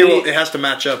 Really? Okay, well, it has to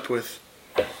match up with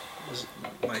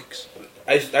Mike's.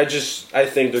 I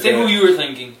think they're Say gonna... who you were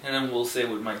thinking, and then we'll say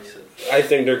what Mike said. I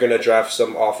think they're going to draft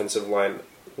some offensive line,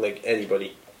 like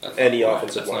anybody. Any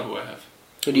offensive line. That's not who I have.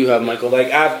 Who do you have, Michael? Like,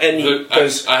 I have any...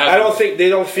 Because I don't think they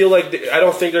don't feel like... I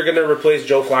don't think they're going to replace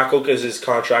Joe Flacco because his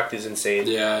contract is insane.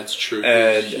 Yeah, it's true.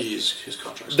 And his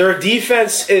contract. Their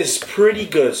defense is pretty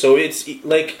good, so it's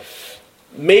like...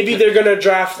 Maybe they're going to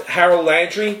draft Harold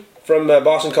Landry from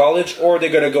Boston College, or they're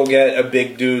going to go get a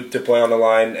big dude to play on the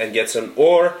line and get some...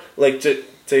 Or, like, to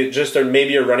just... Or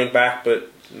maybe a running back,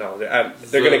 but no,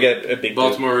 they're going to get a big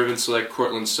Baltimore Ravens select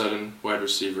Cortland Sutton, wide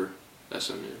receiver,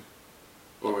 SMU.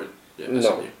 Or wait, yeah, SMU.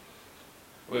 No.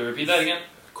 Wait, repeat that again?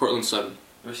 Cortland Sutton.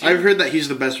 Receiver? I've heard that he's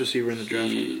the best receiver in the draft.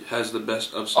 He has the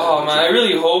best upside. Oh man, I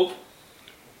really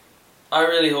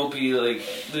hope he like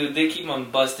they keep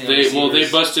on busting. They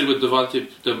busted with Devontae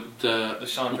the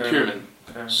Sean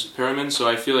Perriman, so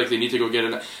I feel like they need to go get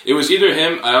an. It was either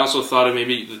him. I also thought of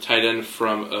maybe the tight end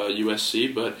from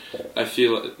USC, but I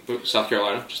feel South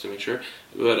Carolina just to make sure.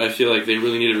 But I feel like they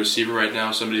really need a receiver right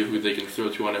now, somebody who they can throw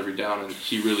to on every down, and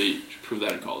he really proved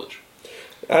that in college.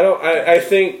 I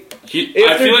think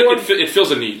I feel like it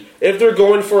fills a need. If they're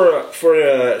going for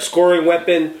a scoring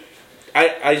weapon,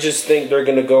 I just think they're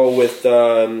gonna go with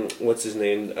what's his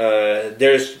name?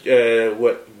 There's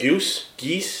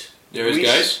Geese. There's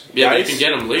guys. Yeah, but you can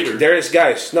get him later. There's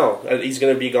guys. No, he's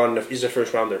gonna be gone. He's a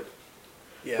first rounder.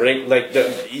 Yeah. Right? Like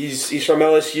he's from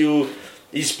LSU.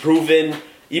 He's proven.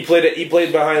 He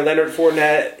played behind Leonard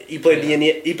Fournette. He played in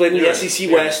the SEC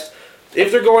West. If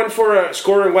they're going for a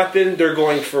scoring weapon, they're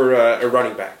going for a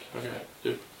running back. Okay.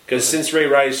 Because since Ray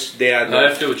Rice, they had Ray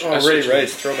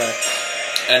Rice, throwback.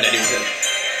 And anyway,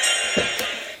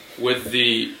 with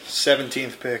the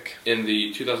 17th pick in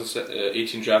the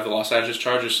 2018 draft, the Los Angeles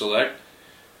Chargers select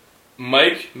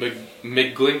Mike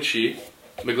McGlinchey,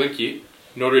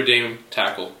 Notre Dame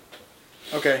tackle.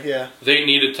 Okay, yeah. They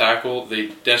need a tackle.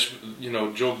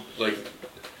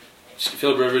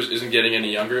 Phillip Rivers isn't getting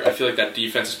any younger. I feel like that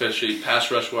defense, especially pass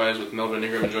rush wise, with Melvin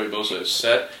Ingram and Joey Bosa, is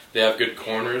set. They have good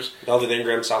corners. Melvin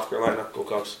Ingram, South Carolina, go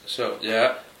Cubs. So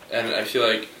yeah, and I feel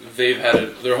like they've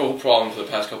had their whole problem for the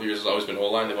past couple of years has always been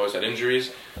O-line. They've always had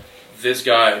injuries. This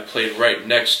guy played right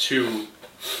next to,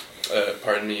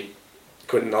 Quentin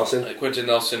Nelson. Quentin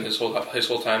Nelson his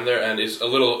whole time there, and is a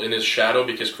little in his shadow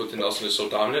because Quentin Nelson is so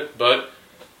dominant, but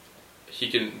he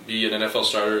can be an NFL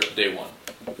starter day one.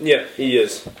 Yeah, he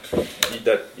is.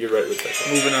 You're right with that.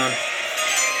 Moving on.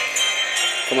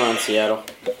 Come on, Seattle.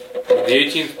 The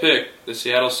 18th pick, the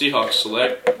Seattle Seahawks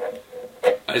select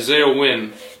Isaiah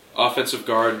Wynn, offensive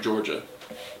guard, Georgia.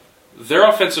 Their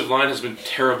offensive line has been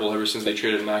terrible ever since they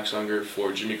traded Max Unger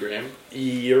for Jimmy Graham.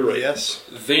 You're right. Yes.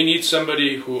 They need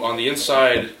somebody who on the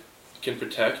inside can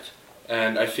protect,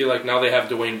 and I feel like now they have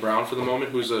Dwayne Brown for the moment,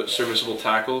 who's a serviceable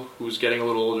tackle, who's getting a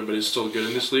little older but is still good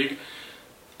in this league.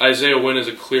 Isaiah Wynn is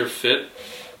a clear fit.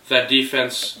 That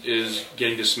defense is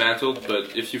getting dismantled,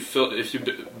 but if you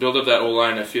build up that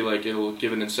O-line, I feel like it will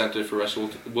give an incentive for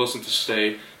Russell Wilson to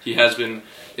stay. He has been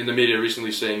in the media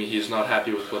recently saying he is not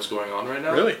happy with what's going on right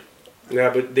now. Really?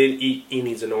 Yeah, but he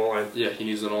needs an O-line. Yeah, he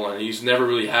needs an O-line. He's never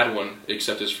really had one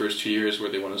except his first 2 years where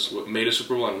they made a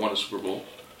Super Bowl and won a Super Bowl.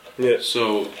 Yeah.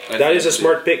 So that is a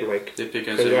smart pick, Mike. They pick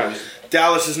Isaiah Wynn.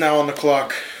 Dallas is now on the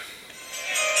clock.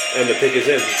 And the pick is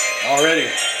in. Already.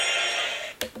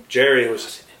 Jerry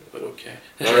was... But okay.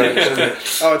 All right.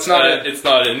 Oh, it's not in. It's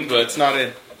not in, but... It's not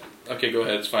in. Okay, go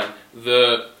ahead. It's fine.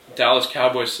 The Dallas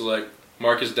Cowboys select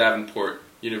Marcus Davenport,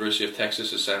 University of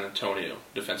Texas at San Antonio,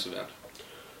 defensive end.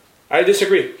 I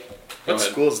disagree. What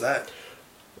school is that?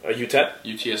 UTEP?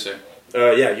 UTSA.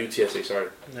 Yeah, UTSA, sorry.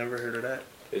 Never heard of that.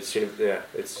 It's a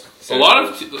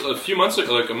few months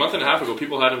ago, like a month and a half ago,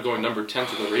 people had him going number 10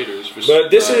 to the Raiders.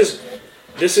 But this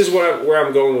is where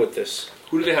I'm going with this.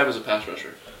 Who do they have as a pass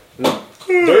rusher? No.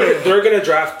 They're gonna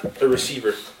draft a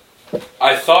receiver.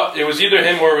 I thought it was either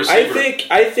him or a receiver.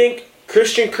 I think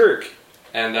Christian Kirk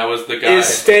and that was the guy is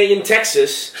staying in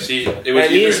Texas. See, it was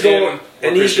either him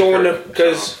or he's going to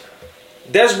because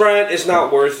Des Bryant is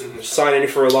not worth signing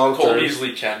for a long Cole term.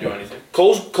 Beasley can't do anything.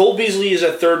 Cole Beasley is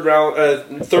a third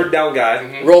down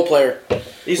guy. Role player.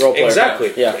 He's Role player.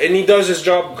 exactly, Yeah. and he does his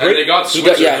job And great. they got He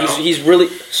Switzer does, now. he's really.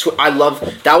 I love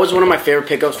that. Was one of my favorite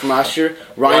pickups from last year.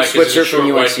 Ryan Why? 'Cause he's Switzer a short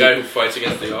from white UNC. guy who fights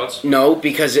against the odds. No,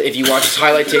 because if you watch his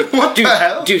highlight tape, What the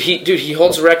hell? he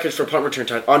holds the record for punt return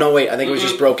time. Oh no, wait, I think it was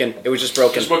just broken. It was just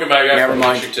broken. Smoking bag guy Never from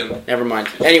mind. Washington. Never mind.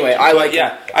 Anyway, I like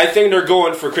Yeah, I think they're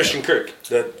going for Christian Kirk.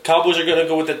 The Cowboys are going to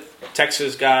go with the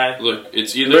Texas guy. Look,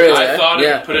 it's either Really, I eh? thought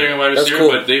Yeah. of putting a wide That's receiver,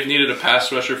 cool. but they've needed a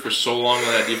pass rusher for so long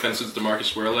on that defense since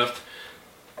DeMarcus Ware left.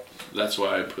 That's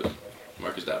why I put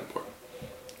Marcus Davenport.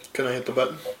 Can I hit the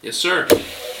button? Yes, sir.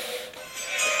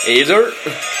 Azer.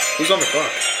 Who's on the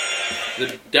clock?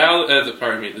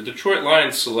 The Detroit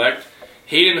Lions select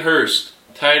Hayden Hurst,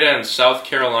 tight end, South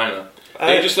Carolina.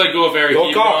 They just let go of Eric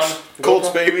Go Cox. Ebron. Colts,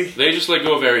 baby. They just let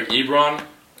go of Eric Ebron.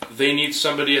 They need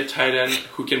somebody at tight end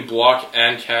who can block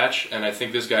and catch, and I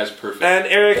think this guy's perfect. And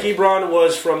Eric Ebron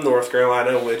was from North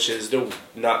Carolina, which is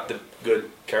not the good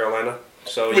Carolina.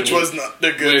 So Which was not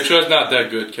the good. Which was not that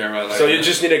good, Carolina. So you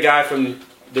just need a guy from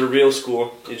the real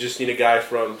school. You just need a guy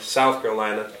from South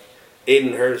Carolina,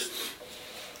 Aiden Hurst,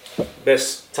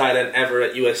 best tight end ever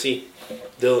at USC.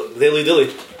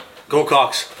 Dilly, go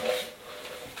Cox.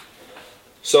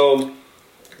 So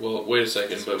Well, wait a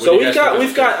second. But what do you guys think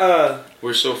we've got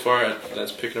we're so far at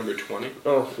that's pick number 20.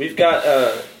 we've got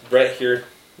Brett here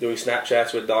doing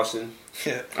Snapchats with Dawson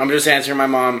I'm just answering my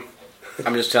mom.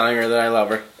 I'm just telling her that I love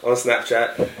her. on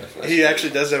Snapchat. He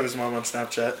actually does have his mom on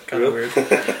Snapchat. Kind of Really? weird.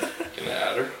 Can I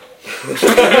add her?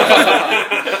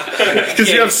 Because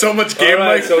you have so much game, All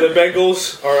right, Mike. so the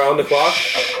Bengals are on the clock.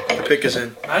 The pick is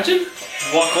in. Imagine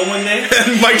walk home one day.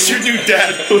 And Mike's your new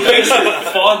dad. Thanks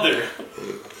to father.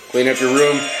 Clean up your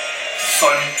room.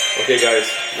 Son. Okay,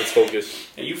 guys, let's focus.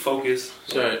 Hey, you focus.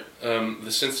 Sorry,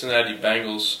 the Cincinnati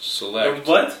Bengals select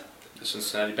What? the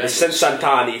Cincinnati The Bengals.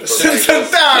 Cincinnati. for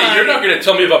Cincinnati. Hey, you're not going to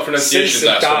tell me about pronunciations,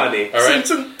 Cincinnati. asshole. All right.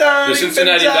 Cincinnati. The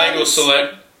Cincinnati Bengals. Bengals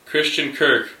select Christian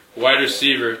Kirk, wide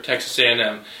receiver, Texas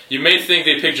A&M. You may think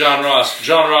they picked John Ross.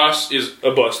 John Ross is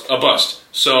A bust. a bust.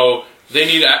 So they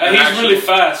need And he's really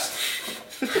fast.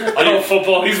 I know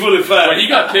football. He's really fast. When he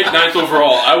got picked 9th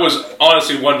overall, I was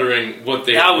honestly wondering what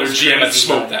their That was GM had crazy,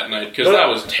 smoked man. that night because that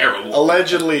was terrible.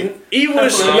 Allegedly. He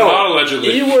was Not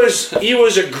allegedly. He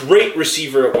was a great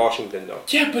receiver at Washington, though.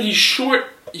 Yeah, but he's short.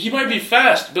 He might be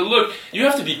fast, but look, you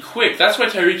have to be quick. That's why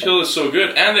Tyreek Hill is so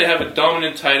good, and they have a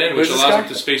dominant tight end, which Who's this allows guy? him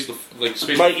to space the But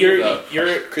the field out.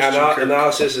 your Christian Kirk.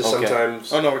 analysis is Okay.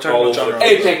 sometimes Oh, no, we're talking all about John over, Ross.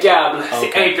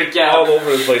 Okay. all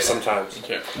over the place sometimes.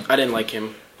 Okay, I didn't like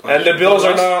him. And the Bills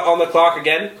are not on the clock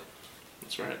again.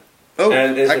 that's right. Oh,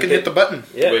 And is I the can pick- hit the button.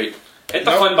 Yeah, Wait, Hit the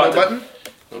No, fun no button. button.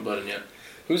 no button yet.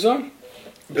 Who's on?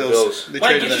 Bills. They Mike,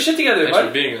 traded get your it. shit together, Thanks for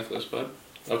bud. being with us, bud.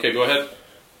 Okay, go ahead.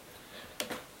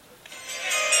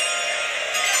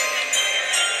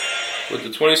 With the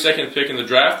 22nd pick in the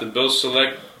draft, the Bills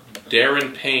select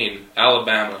Darren Payne,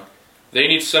 Alabama. They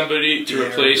need somebody to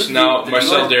replace now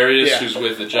Marcel Darius, Yeah. who's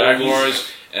with the Jaguars,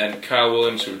 and Kyle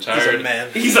Williams, who He's a retired. man.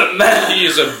 He's a man. He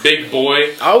is a big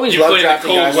boy. I always You love play in the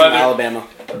drafting cold guys weather. from Alabama.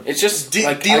 It's just D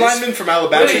like I just- lineman from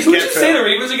Alabama. Wait, who did you say the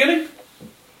Ravens are getting?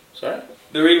 Sorry?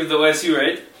 The Ravens, the OSU,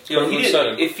 right? Yo, Who he said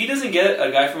did, it? if he doesn't get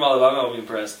a guy from Alabama, I'll be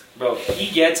impressed. Bro, he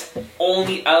gets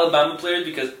only Alabama players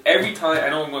because every time, I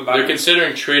know I'm going back. They're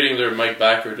considering trading their Mike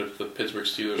Backer to the Pittsburgh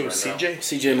Steelers Who, right CJ?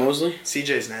 CJ Mosley.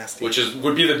 CJ's nasty. now, which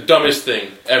would be the dumbest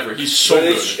thing ever. He's so but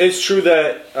good. it's true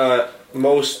that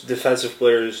most defensive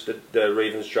players that the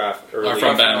Ravens draft early Are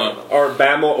from Bama. are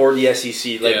Bama or the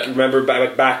SEC. Like Yeah. remember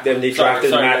back then they drafted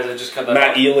sorry, Matt, guys, I just cut that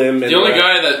Matt off. Elam. And The only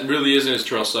guy that really isn't is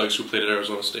Terrell Suggs, who played at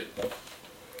Arizona State.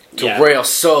 Terrell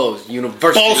Suggs,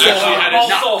 University. Ball so Actually had Ball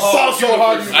his- so hard. so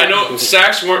hard. I know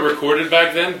sacks weren't recorded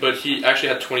back then, but he actually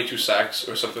had 22 sacks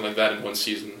or something like that in one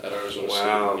season at Arizona State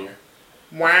Wow. one year.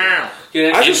 Wow.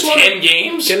 Yeah, I In just want 10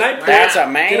 games? Can I point, That's Can I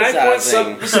point amazing.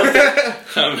 Amazing.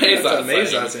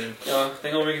 That's Thing. amazing. I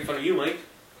think I'm making fun of you, Mike.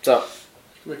 So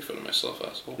Make fun of myself,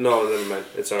 asshole. No, never mind.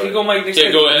 It's Can you alright. go, Mike? Next Okay,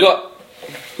 pick. go ahead. go.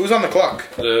 Who's on the clock?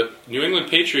 The New England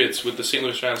Patriots with the St.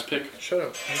 Louis Rams pick. Shut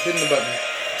up. I'm hitting the button.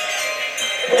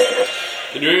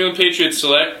 The New England Patriots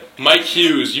select Mike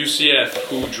Hughes, UCF,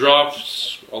 who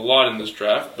drops a lot in this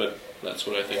draft, but that's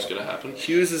what I think is going to happen.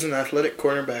 Hughes is an athletic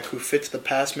cornerback who fits the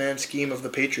pass man scheme of the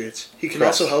Patriots. He can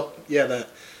Cross. also help. Yeah, that.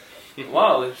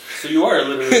 Wow, so you are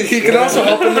literally. He can also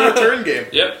help in the return game.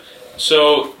 Yep.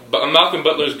 So Malcolm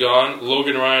Butler's gone.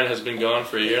 Logan Ryan has been gone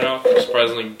for a year now.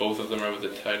 Surprisingly, both of them are with the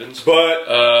Titans. But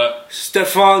Uh,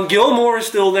 Stephon Gilmore is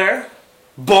still there.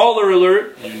 Baller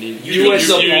alert. You need. You think he's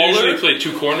a you baller? usually play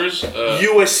two corners.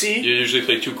 USC. You usually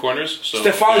play two corners. So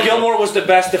Stephon Gilmore was the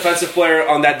best defensive player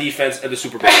on that defense at the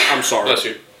Super Bowl. I'm sorry. Bless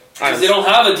you. Because they don't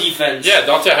have a defense. Yeah,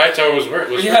 Dante Hightower was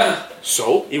hurt. Yeah.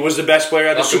 So he was the best player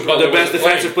at the Malcolm Super, Butler the best wasn't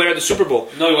defensive playing. player at the Super Bowl.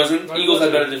 No, he wasn't. Eagles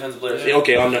had better defensive players.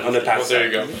 Okay, on the pass. Well, there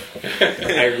you go.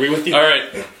 I agree with you. All right.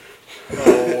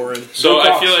 Oh, Warren. So Go I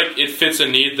Hawks. feel like it fits a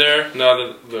need there. Now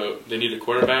that they need a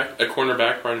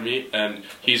cornerback, pardon me, and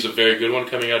he's a very good one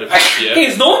coming out of UCF. Hey,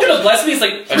 is no one gonna bless me? It's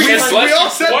like I three said times. bless We all you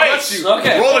said twice. bless you.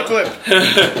 Okay. Roll the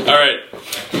clip. All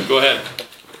right, go ahead.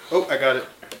 Oh, I got it.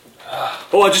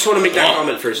 Oh, I just want to make that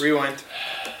comment first. Rewind.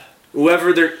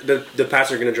 Whoever the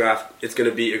Pats are going to draft, it's going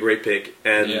to be a great pick,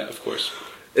 and Yeah, of course.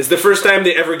 it's the first time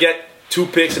they ever get 2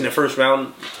 picks in the first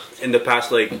round in the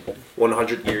past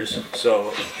 100 years.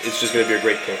 So it's just going to be a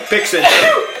great pick. Pixon.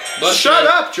 Bless Shut you.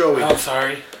 up, Joey. I'm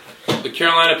sorry. The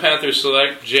Carolina Panthers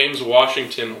select James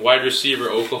Washington, wide receiver,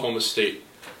 Oklahoma State.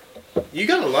 You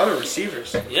got a lot of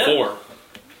receivers. Yeah. 4.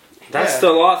 That's Yeah.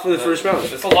 still a lot for the first round.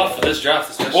 That's a lot for this draft,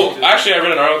 especially. Well, actually, I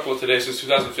read an article today since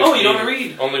 2015. Oh, you don't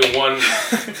read? Only one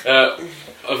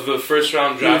of the first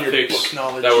round draft You and your picks book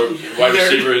knowledge. that were wide Nerd.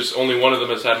 receivers. Only one of them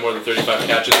has had more than 35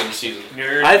 catches in the season.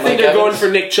 Nerd. I think Mike they're going Evans. for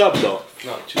Nick Chubb, though.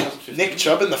 No, 2015. Nick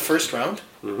Chubb in the first round?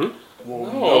 Mm-hmm.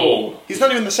 Whoa. No. He's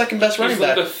not even the second best running He's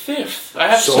like back. the 5th. I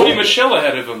have So? Sonny Michel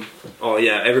ahead of him Oh,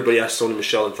 yeah, everybody has Sony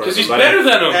Michel in front of because him. he's better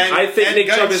than him. And- I think Nick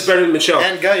Geis. Chubb is better than Michel.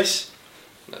 And Geis.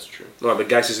 That's true. No, but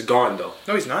Geis is gone, though.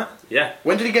 No, he's not. Yeah.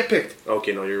 When did he get picked?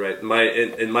 Okay, no, you're right. In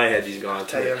my head, he's gone.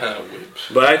 Tell you.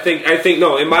 But I think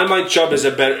no. In my mind, Chubb is a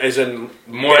More better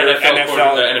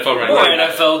NFL running Or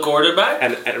back. NFL quarterback.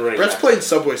 and running Brett's back. playing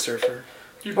Subway Surfer.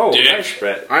 Oh, dick. nice,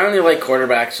 Brett. I only like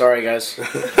quarterbacks. Sorry, guys.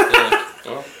 Yeah.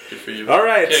 Well, good for you. All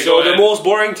right, Okay, so go the ahead. most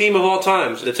boring team of all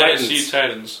time, the Tennessee Titans.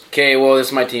 Titans. Okay, well, this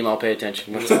is my team. I'll pay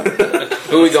attention. What's up?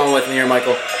 Who are we going with here,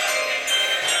 Michael?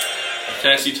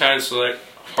 Tennessee Titans select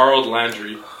Harold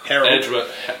Landry. Harold. Edge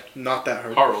Not that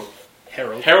hard. Harold.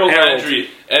 Harold. Harold Harold. Landry,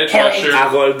 edge Harold. rusher,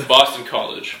 Harold. Boston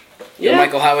College. Yeah.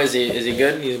 Michael, how is he? Is he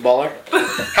good? He's a baller?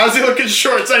 How's he looking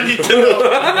shorts? I need to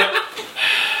know.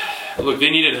 Look,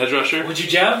 they needed edge rusher. Would you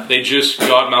jab? They just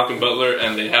got Malcolm Butler,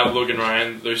 and they have Logan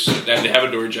Ryan. And they have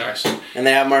Adoree Jackson, And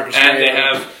they have Marcus and they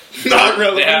Mariota. have Not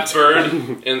relevant. they have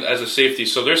Bird as a safety.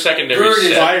 So their secondary Bird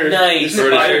is set. Byard. nice. Isn't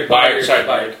it Byard? Byard. Sorry,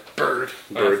 Byard. Bird.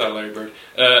 I thought Larry Bird.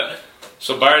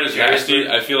 So Byard is Jared nasty.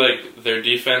 Bird. I feel like their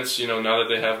defense, now that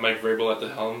they have Mike Vrabel at the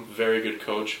helm, very good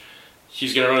coach.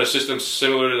 He's going to run a system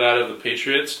similar to that of the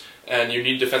Patriots, and you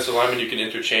need defensive linemen you can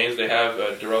interchange. They have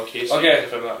Darrell Casey. Okay.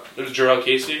 If I'm not, there's Darrell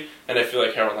Casey, and I feel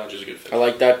like Harold Landry is a good fit. I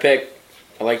like that pick.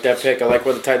 I like that pick. I like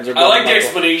where the Titans are going. I like the Michael.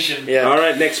 explanation. Yeah. All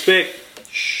right, next pick.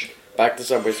 Back to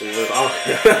Subway Surfer.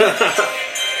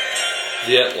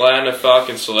 The Atlanta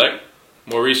Falcons select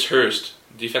Maurice Hurst,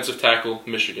 defensive tackle,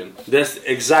 Michigan. That's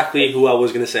exactly who I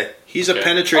was gonna say. He's a Okay.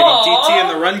 penetrating Aw. DT in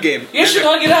the run game. You guys should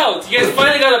hug it out. You guys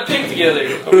finally got a pick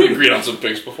together. We agreed on some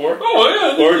picks before.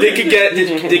 Oh, yeah. Or they could get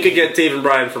Taven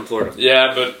Bryan from Florida.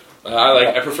 Yeah, but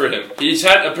I prefer him. He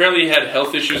had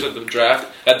health issues at the draft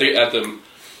at the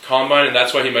combine, and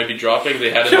that's why he might be dropping.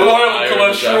 They had him Yeah, well, higher in the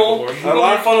draft cholesterol. before. A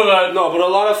lot of fun of that. No, but a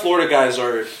lot of Florida guys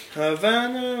are.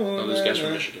 Havana. No, this guy's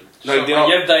from Michigan. Like, they You all,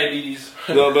 have diabetes.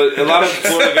 no, but a lot of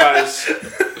Florida guys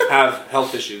have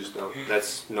health issues. No,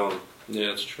 that's known. Yeah,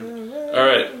 that's true. All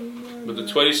right, with the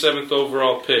 27th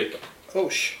overall pick, Oh,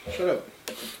 shut up.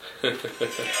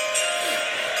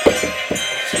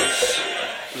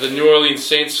 the New Orleans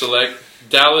Saints select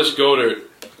Dallas Goedert,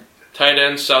 tight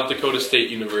end, South Dakota State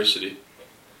University.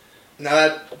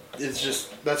 Now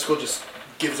that school just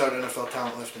gives out NFL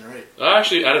talent left and right.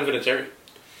 Actually, Adam Vinatieri.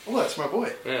 Oh, that's my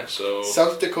boy. Yeah, so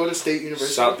South Dakota State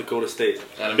University. South Dakota State,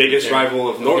 Adam biggest Vinatieri. rival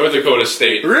of North Dakota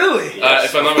State. Really?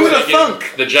 If I'm not Who'da mistaken,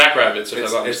 thunk? the Jackrabbits. If I'm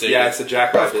not It's, mistaken. yeah, it's the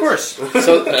Jack Of Rabbits.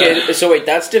 course. So wait,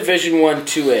 that's Division 1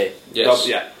 2A. Yes.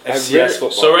 Yeah, I've FCS read-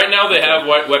 football. So right now they have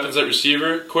weapons at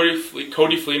receiver. Cody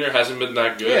Fleener hasn't been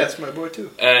that good, Yeah, that's my boy too.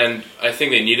 and I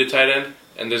think they need a tight end.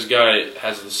 And this guy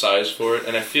has the size for it,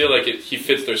 and I feel like he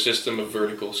fits their system of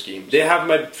vertical schemes. They have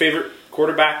my favorite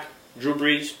quarterback, Drew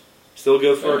Brees. Still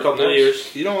good for a couple of Nice.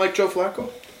 years. You don't like Joe Flacco?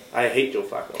 I hate Joe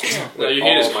Flacco. No, you With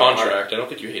hate his all my heart. contract. I don't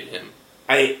think you hate him.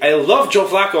 I love Joe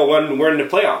Flacco when we're in the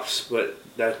playoffs, but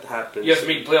that happens. You have to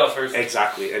make the playoffs first.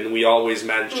 Exactly, and we always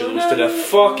manage to lose to the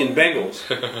fucking Bengals.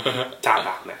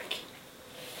 Tabarnak.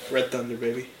 Red Thunder,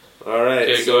 baby. All right,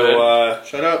 Okay, so go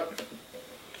Shut up.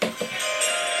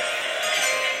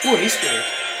 Ooh, he's scared.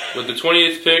 With the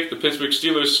 28th pick, the Pittsburgh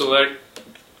Steelers select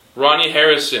Ronnie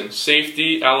Harrison,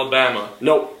 safety, Alabama.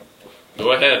 nope.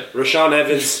 Go ahead. Rashawn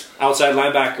Evans, outside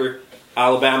linebacker,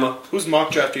 Alabama. Whose mock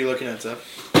draft are you looking at, Zeb?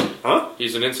 Huh?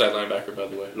 He's an inside linebacker, by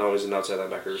the way. No, he's an outside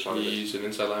linebacker. Rashawn Evans. He's an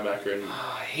inside linebacker. And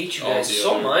I hate you all guys the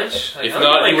so other- much. if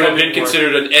not, he would have been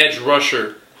considered an edge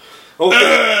rusher.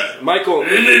 Okay, Michael.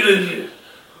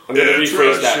 I'm gonna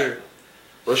rephrase that.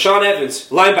 Rashawn Evans,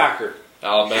 linebacker.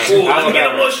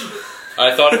 Alabama.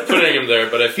 I thought of putting him there,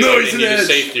 but I feel like he's they an need a edge.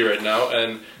 safety right now,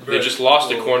 and they just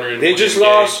lost a corner. In They just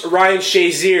William Gay. lost Ryan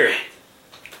Shazier.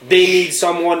 They need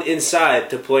someone inside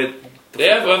to play. They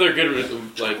have other good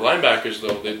like linebackers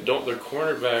though. They don't. Their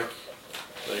cornerback,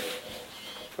 like.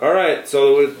 All right,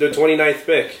 so with the 29th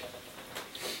pick.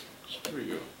 Here we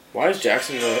go. Why is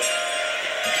Jacksonville?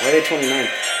 Why are they 29?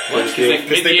 What? Because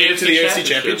they made it to the AFC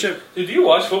Championship. Dude, do you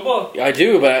watch football? I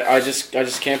do, but I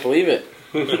just can't believe it.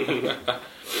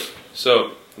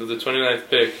 So, with the 29th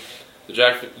pick, the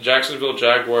Jacksonville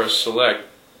Jaguars select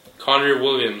Conner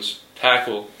Williams,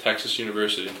 tackle, Texas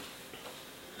University.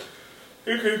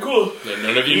 Okay, cool. Yeah,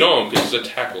 none of you know him because he's a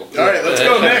tackle. All right, let's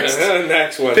go next.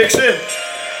 Next one. Picks in.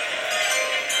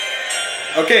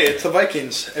 Okay, it's the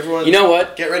Vikings. Everyone, You know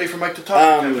what? get ready for Mike to talk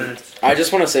for 10 Um, minutes. I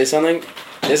just want to say something.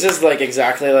 This is like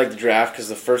exactly like the draft because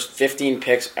the first 15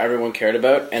 picks everyone cared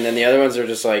about, and then the other ones are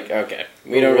just like, okay,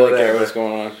 we don't really care Whatever. what's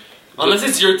going on. Unless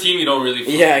it's your team, you don't really.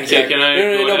 Yeah, exactly. can I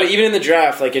no, go but ahead? even in the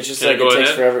draft, like it's just Can I like go it takes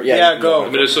ahead? forever. Yeah, Yeah, go.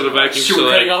 Minnesota Vikings Shoot,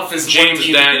 we're cutting select off his one James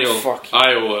team. Daniel, Fuck.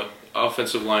 Iowa,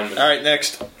 offensive lineman. All right,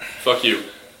 next. Fuck you.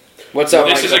 What's up?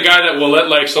 This is a Michael? guy that Willette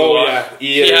likes a Oh, lot.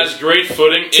 yeah. He has great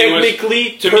footing.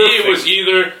 Technically, To me, it was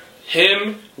either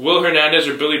him, Will Hernandez,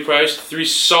 or Billy Price. Three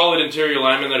solid interior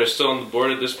linemen that are still on the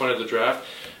board at this point of the draft.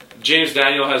 James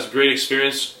Daniel has great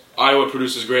experience. Iowa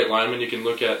produces great linemen. You can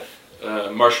look at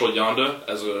Marshall Yonda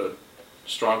as a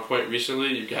strong point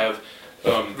recently. You have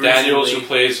Daniels, who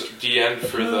plays D end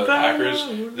for the Packers.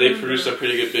 They produce some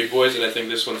pretty good big boys, and I think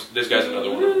this guy's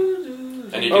another one of them.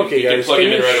 And you can, Okay, you can guys, plug can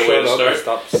him in you right away shut to up and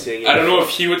start. stop singing? I don't know if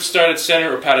he would start at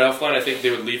center or Pat Elflein. I think they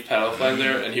would leave Pat Elflein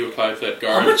there, and he would probably play at How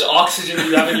guard. much oxygen do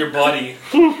you have in your body?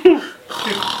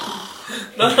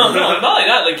 No, not like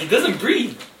that. Like he doesn't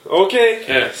breathe. Okay,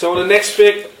 Okay. so the next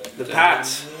pick, the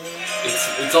Pats.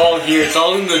 It's all here. It's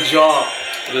all in the jaw.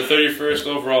 The 31st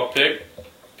overall pick,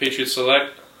 Patriots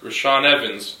select Rashawn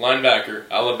Evans, linebacker,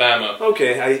 Alabama.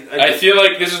 Okay, I feel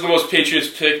like this is the most Patriots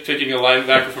picking a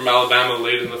linebacker from Alabama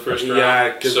late in the first round. Yeah,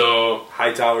 'cause so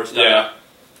Hightower stuff.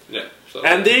 yeah. So.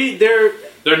 And they're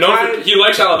They're known for, he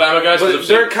likes Alabama guys, but because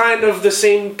they're kind of the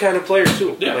same kind of players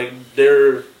too. Yeah. Like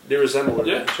they resemble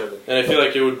Yeah. each other. and I feel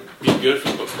like it would be good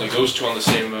for both, like those two on the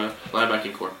same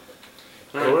linebacking core.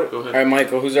 All right, Alright. go All ahead. right,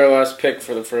 Michael, who's our last pick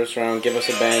for the first round? Give us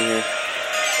a bang here.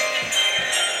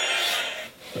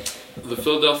 The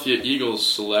Philadelphia Eagles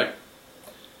select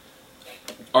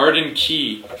Arden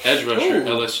Key, edge rusher, Ooh.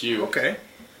 LSU. Okay.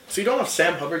 So you don't have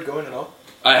Sam Hubbard going at all?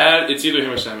 It's either him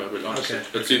or Sam Hubbard, honestly.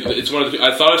 Okay. It's one of the.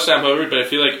 I thought of Sam Hubbard, but I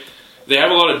feel like they have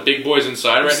a lot of big boys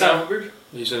inside right Sam now. Hubbard?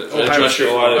 He's an Ohio edge rusher State.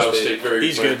 for Ohio Ohio State. State. Very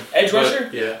He's good. good. Edge But- rusher?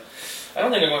 Yeah. I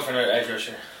don't think I'm going for another edge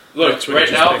rusher. Look, That's what right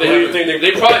you now just they picked. have. What do you think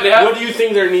They probably they have. What do you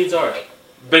think their needs are?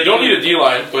 They don't need a D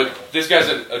line, but this guy's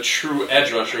a true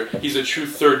edge rusher. He's a true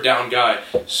third down guy.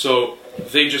 So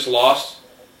they just lost.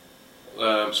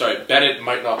 Bennett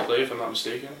might not play if I'm not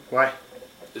mistaken. Why?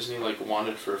 Isn't he like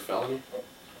wanted for a felony?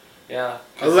 Yeah.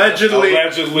 Allegedly.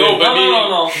 No, but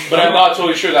No. But I'm not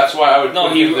totally sure. That's why I would No,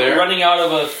 put he him there. running out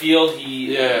of a field.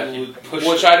 He Yeah, would push.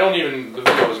 Which I don't even. The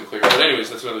video wasn't clear. But anyways,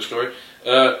 that's another story.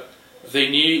 They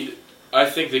need. I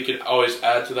think they could always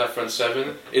add to that front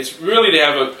seven. It's really they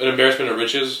have an embarrassment of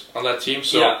riches on that team.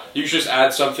 So Yeah. you should just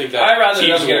add something that I'd rather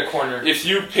teams them get will- a corner. If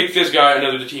you pick this guy,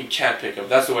 another team can't pick him.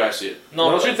 That's the way I see it.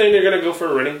 No, Don't you think they're gonna go for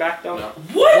a running back though? No.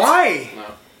 what? Why?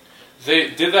 They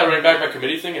did that running back by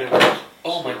committee thing, and it worked.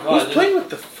 Oh my Who's god. playing with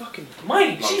the fucking...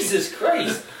 Mike, No. Jesus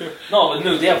Christ. No, but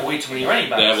no, they have way too many running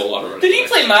backs. They have a lot of running Did he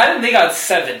backs. play Madden? They got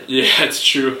 7. Yeah, it's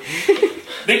true.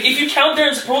 If you count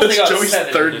Darren Sproles, they That's got Joey's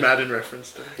 7. third Madden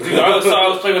reference. Dude, I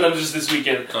was playing with them just this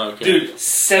weekend. Oh, okay. Dude,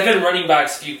 7 running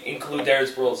backs if you include Darren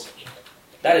Sproles.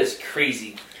 That is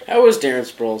crazy. How is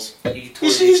Darren Sproles?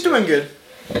 He's doing good.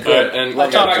 Alright, and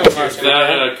Like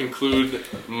that conclude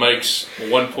Mike's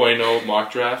 1.0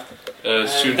 mock draft.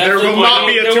 Soon There will not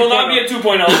be a There will not 2.0. be a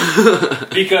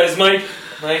 2.0 because Mike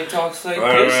talks like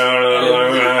this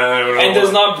and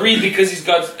does not breathe because he's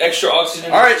got extra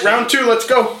oxygen. All right, round 2. Let's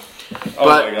go. Oh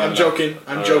But- my God, I'm no. joking.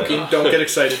 I'm joking. Don't get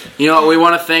excited. You know, we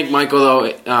want to thank Michael,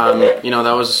 though.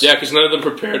 That was... Yeah, because none of them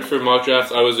prepared for mock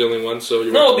draft. I was the only one, so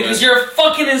you No, because you're a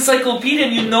fucking encyclopedia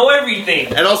and you know everything.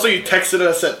 And also, you texted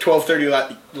us at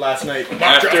 12:30 last night.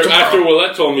 Mock draft tomorrow. after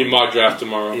Willette told me mock draft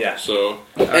tomorrow. Yeah. So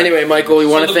Anyway, Michael, we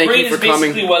want to So the thank brain you for is basically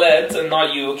coming. Wallet and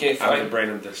not you. Okay, I'm the fine. brain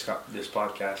of this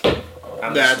podcast.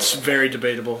 I'm That's the very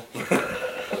debatable.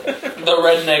 The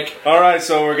redneck. All right,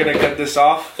 so we're gonna get this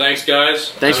off. Thanks,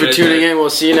 guys. Thanks Have a for nice tuning day. in. We'll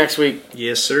see you next week.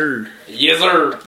 Yes, sir. Yes, sir.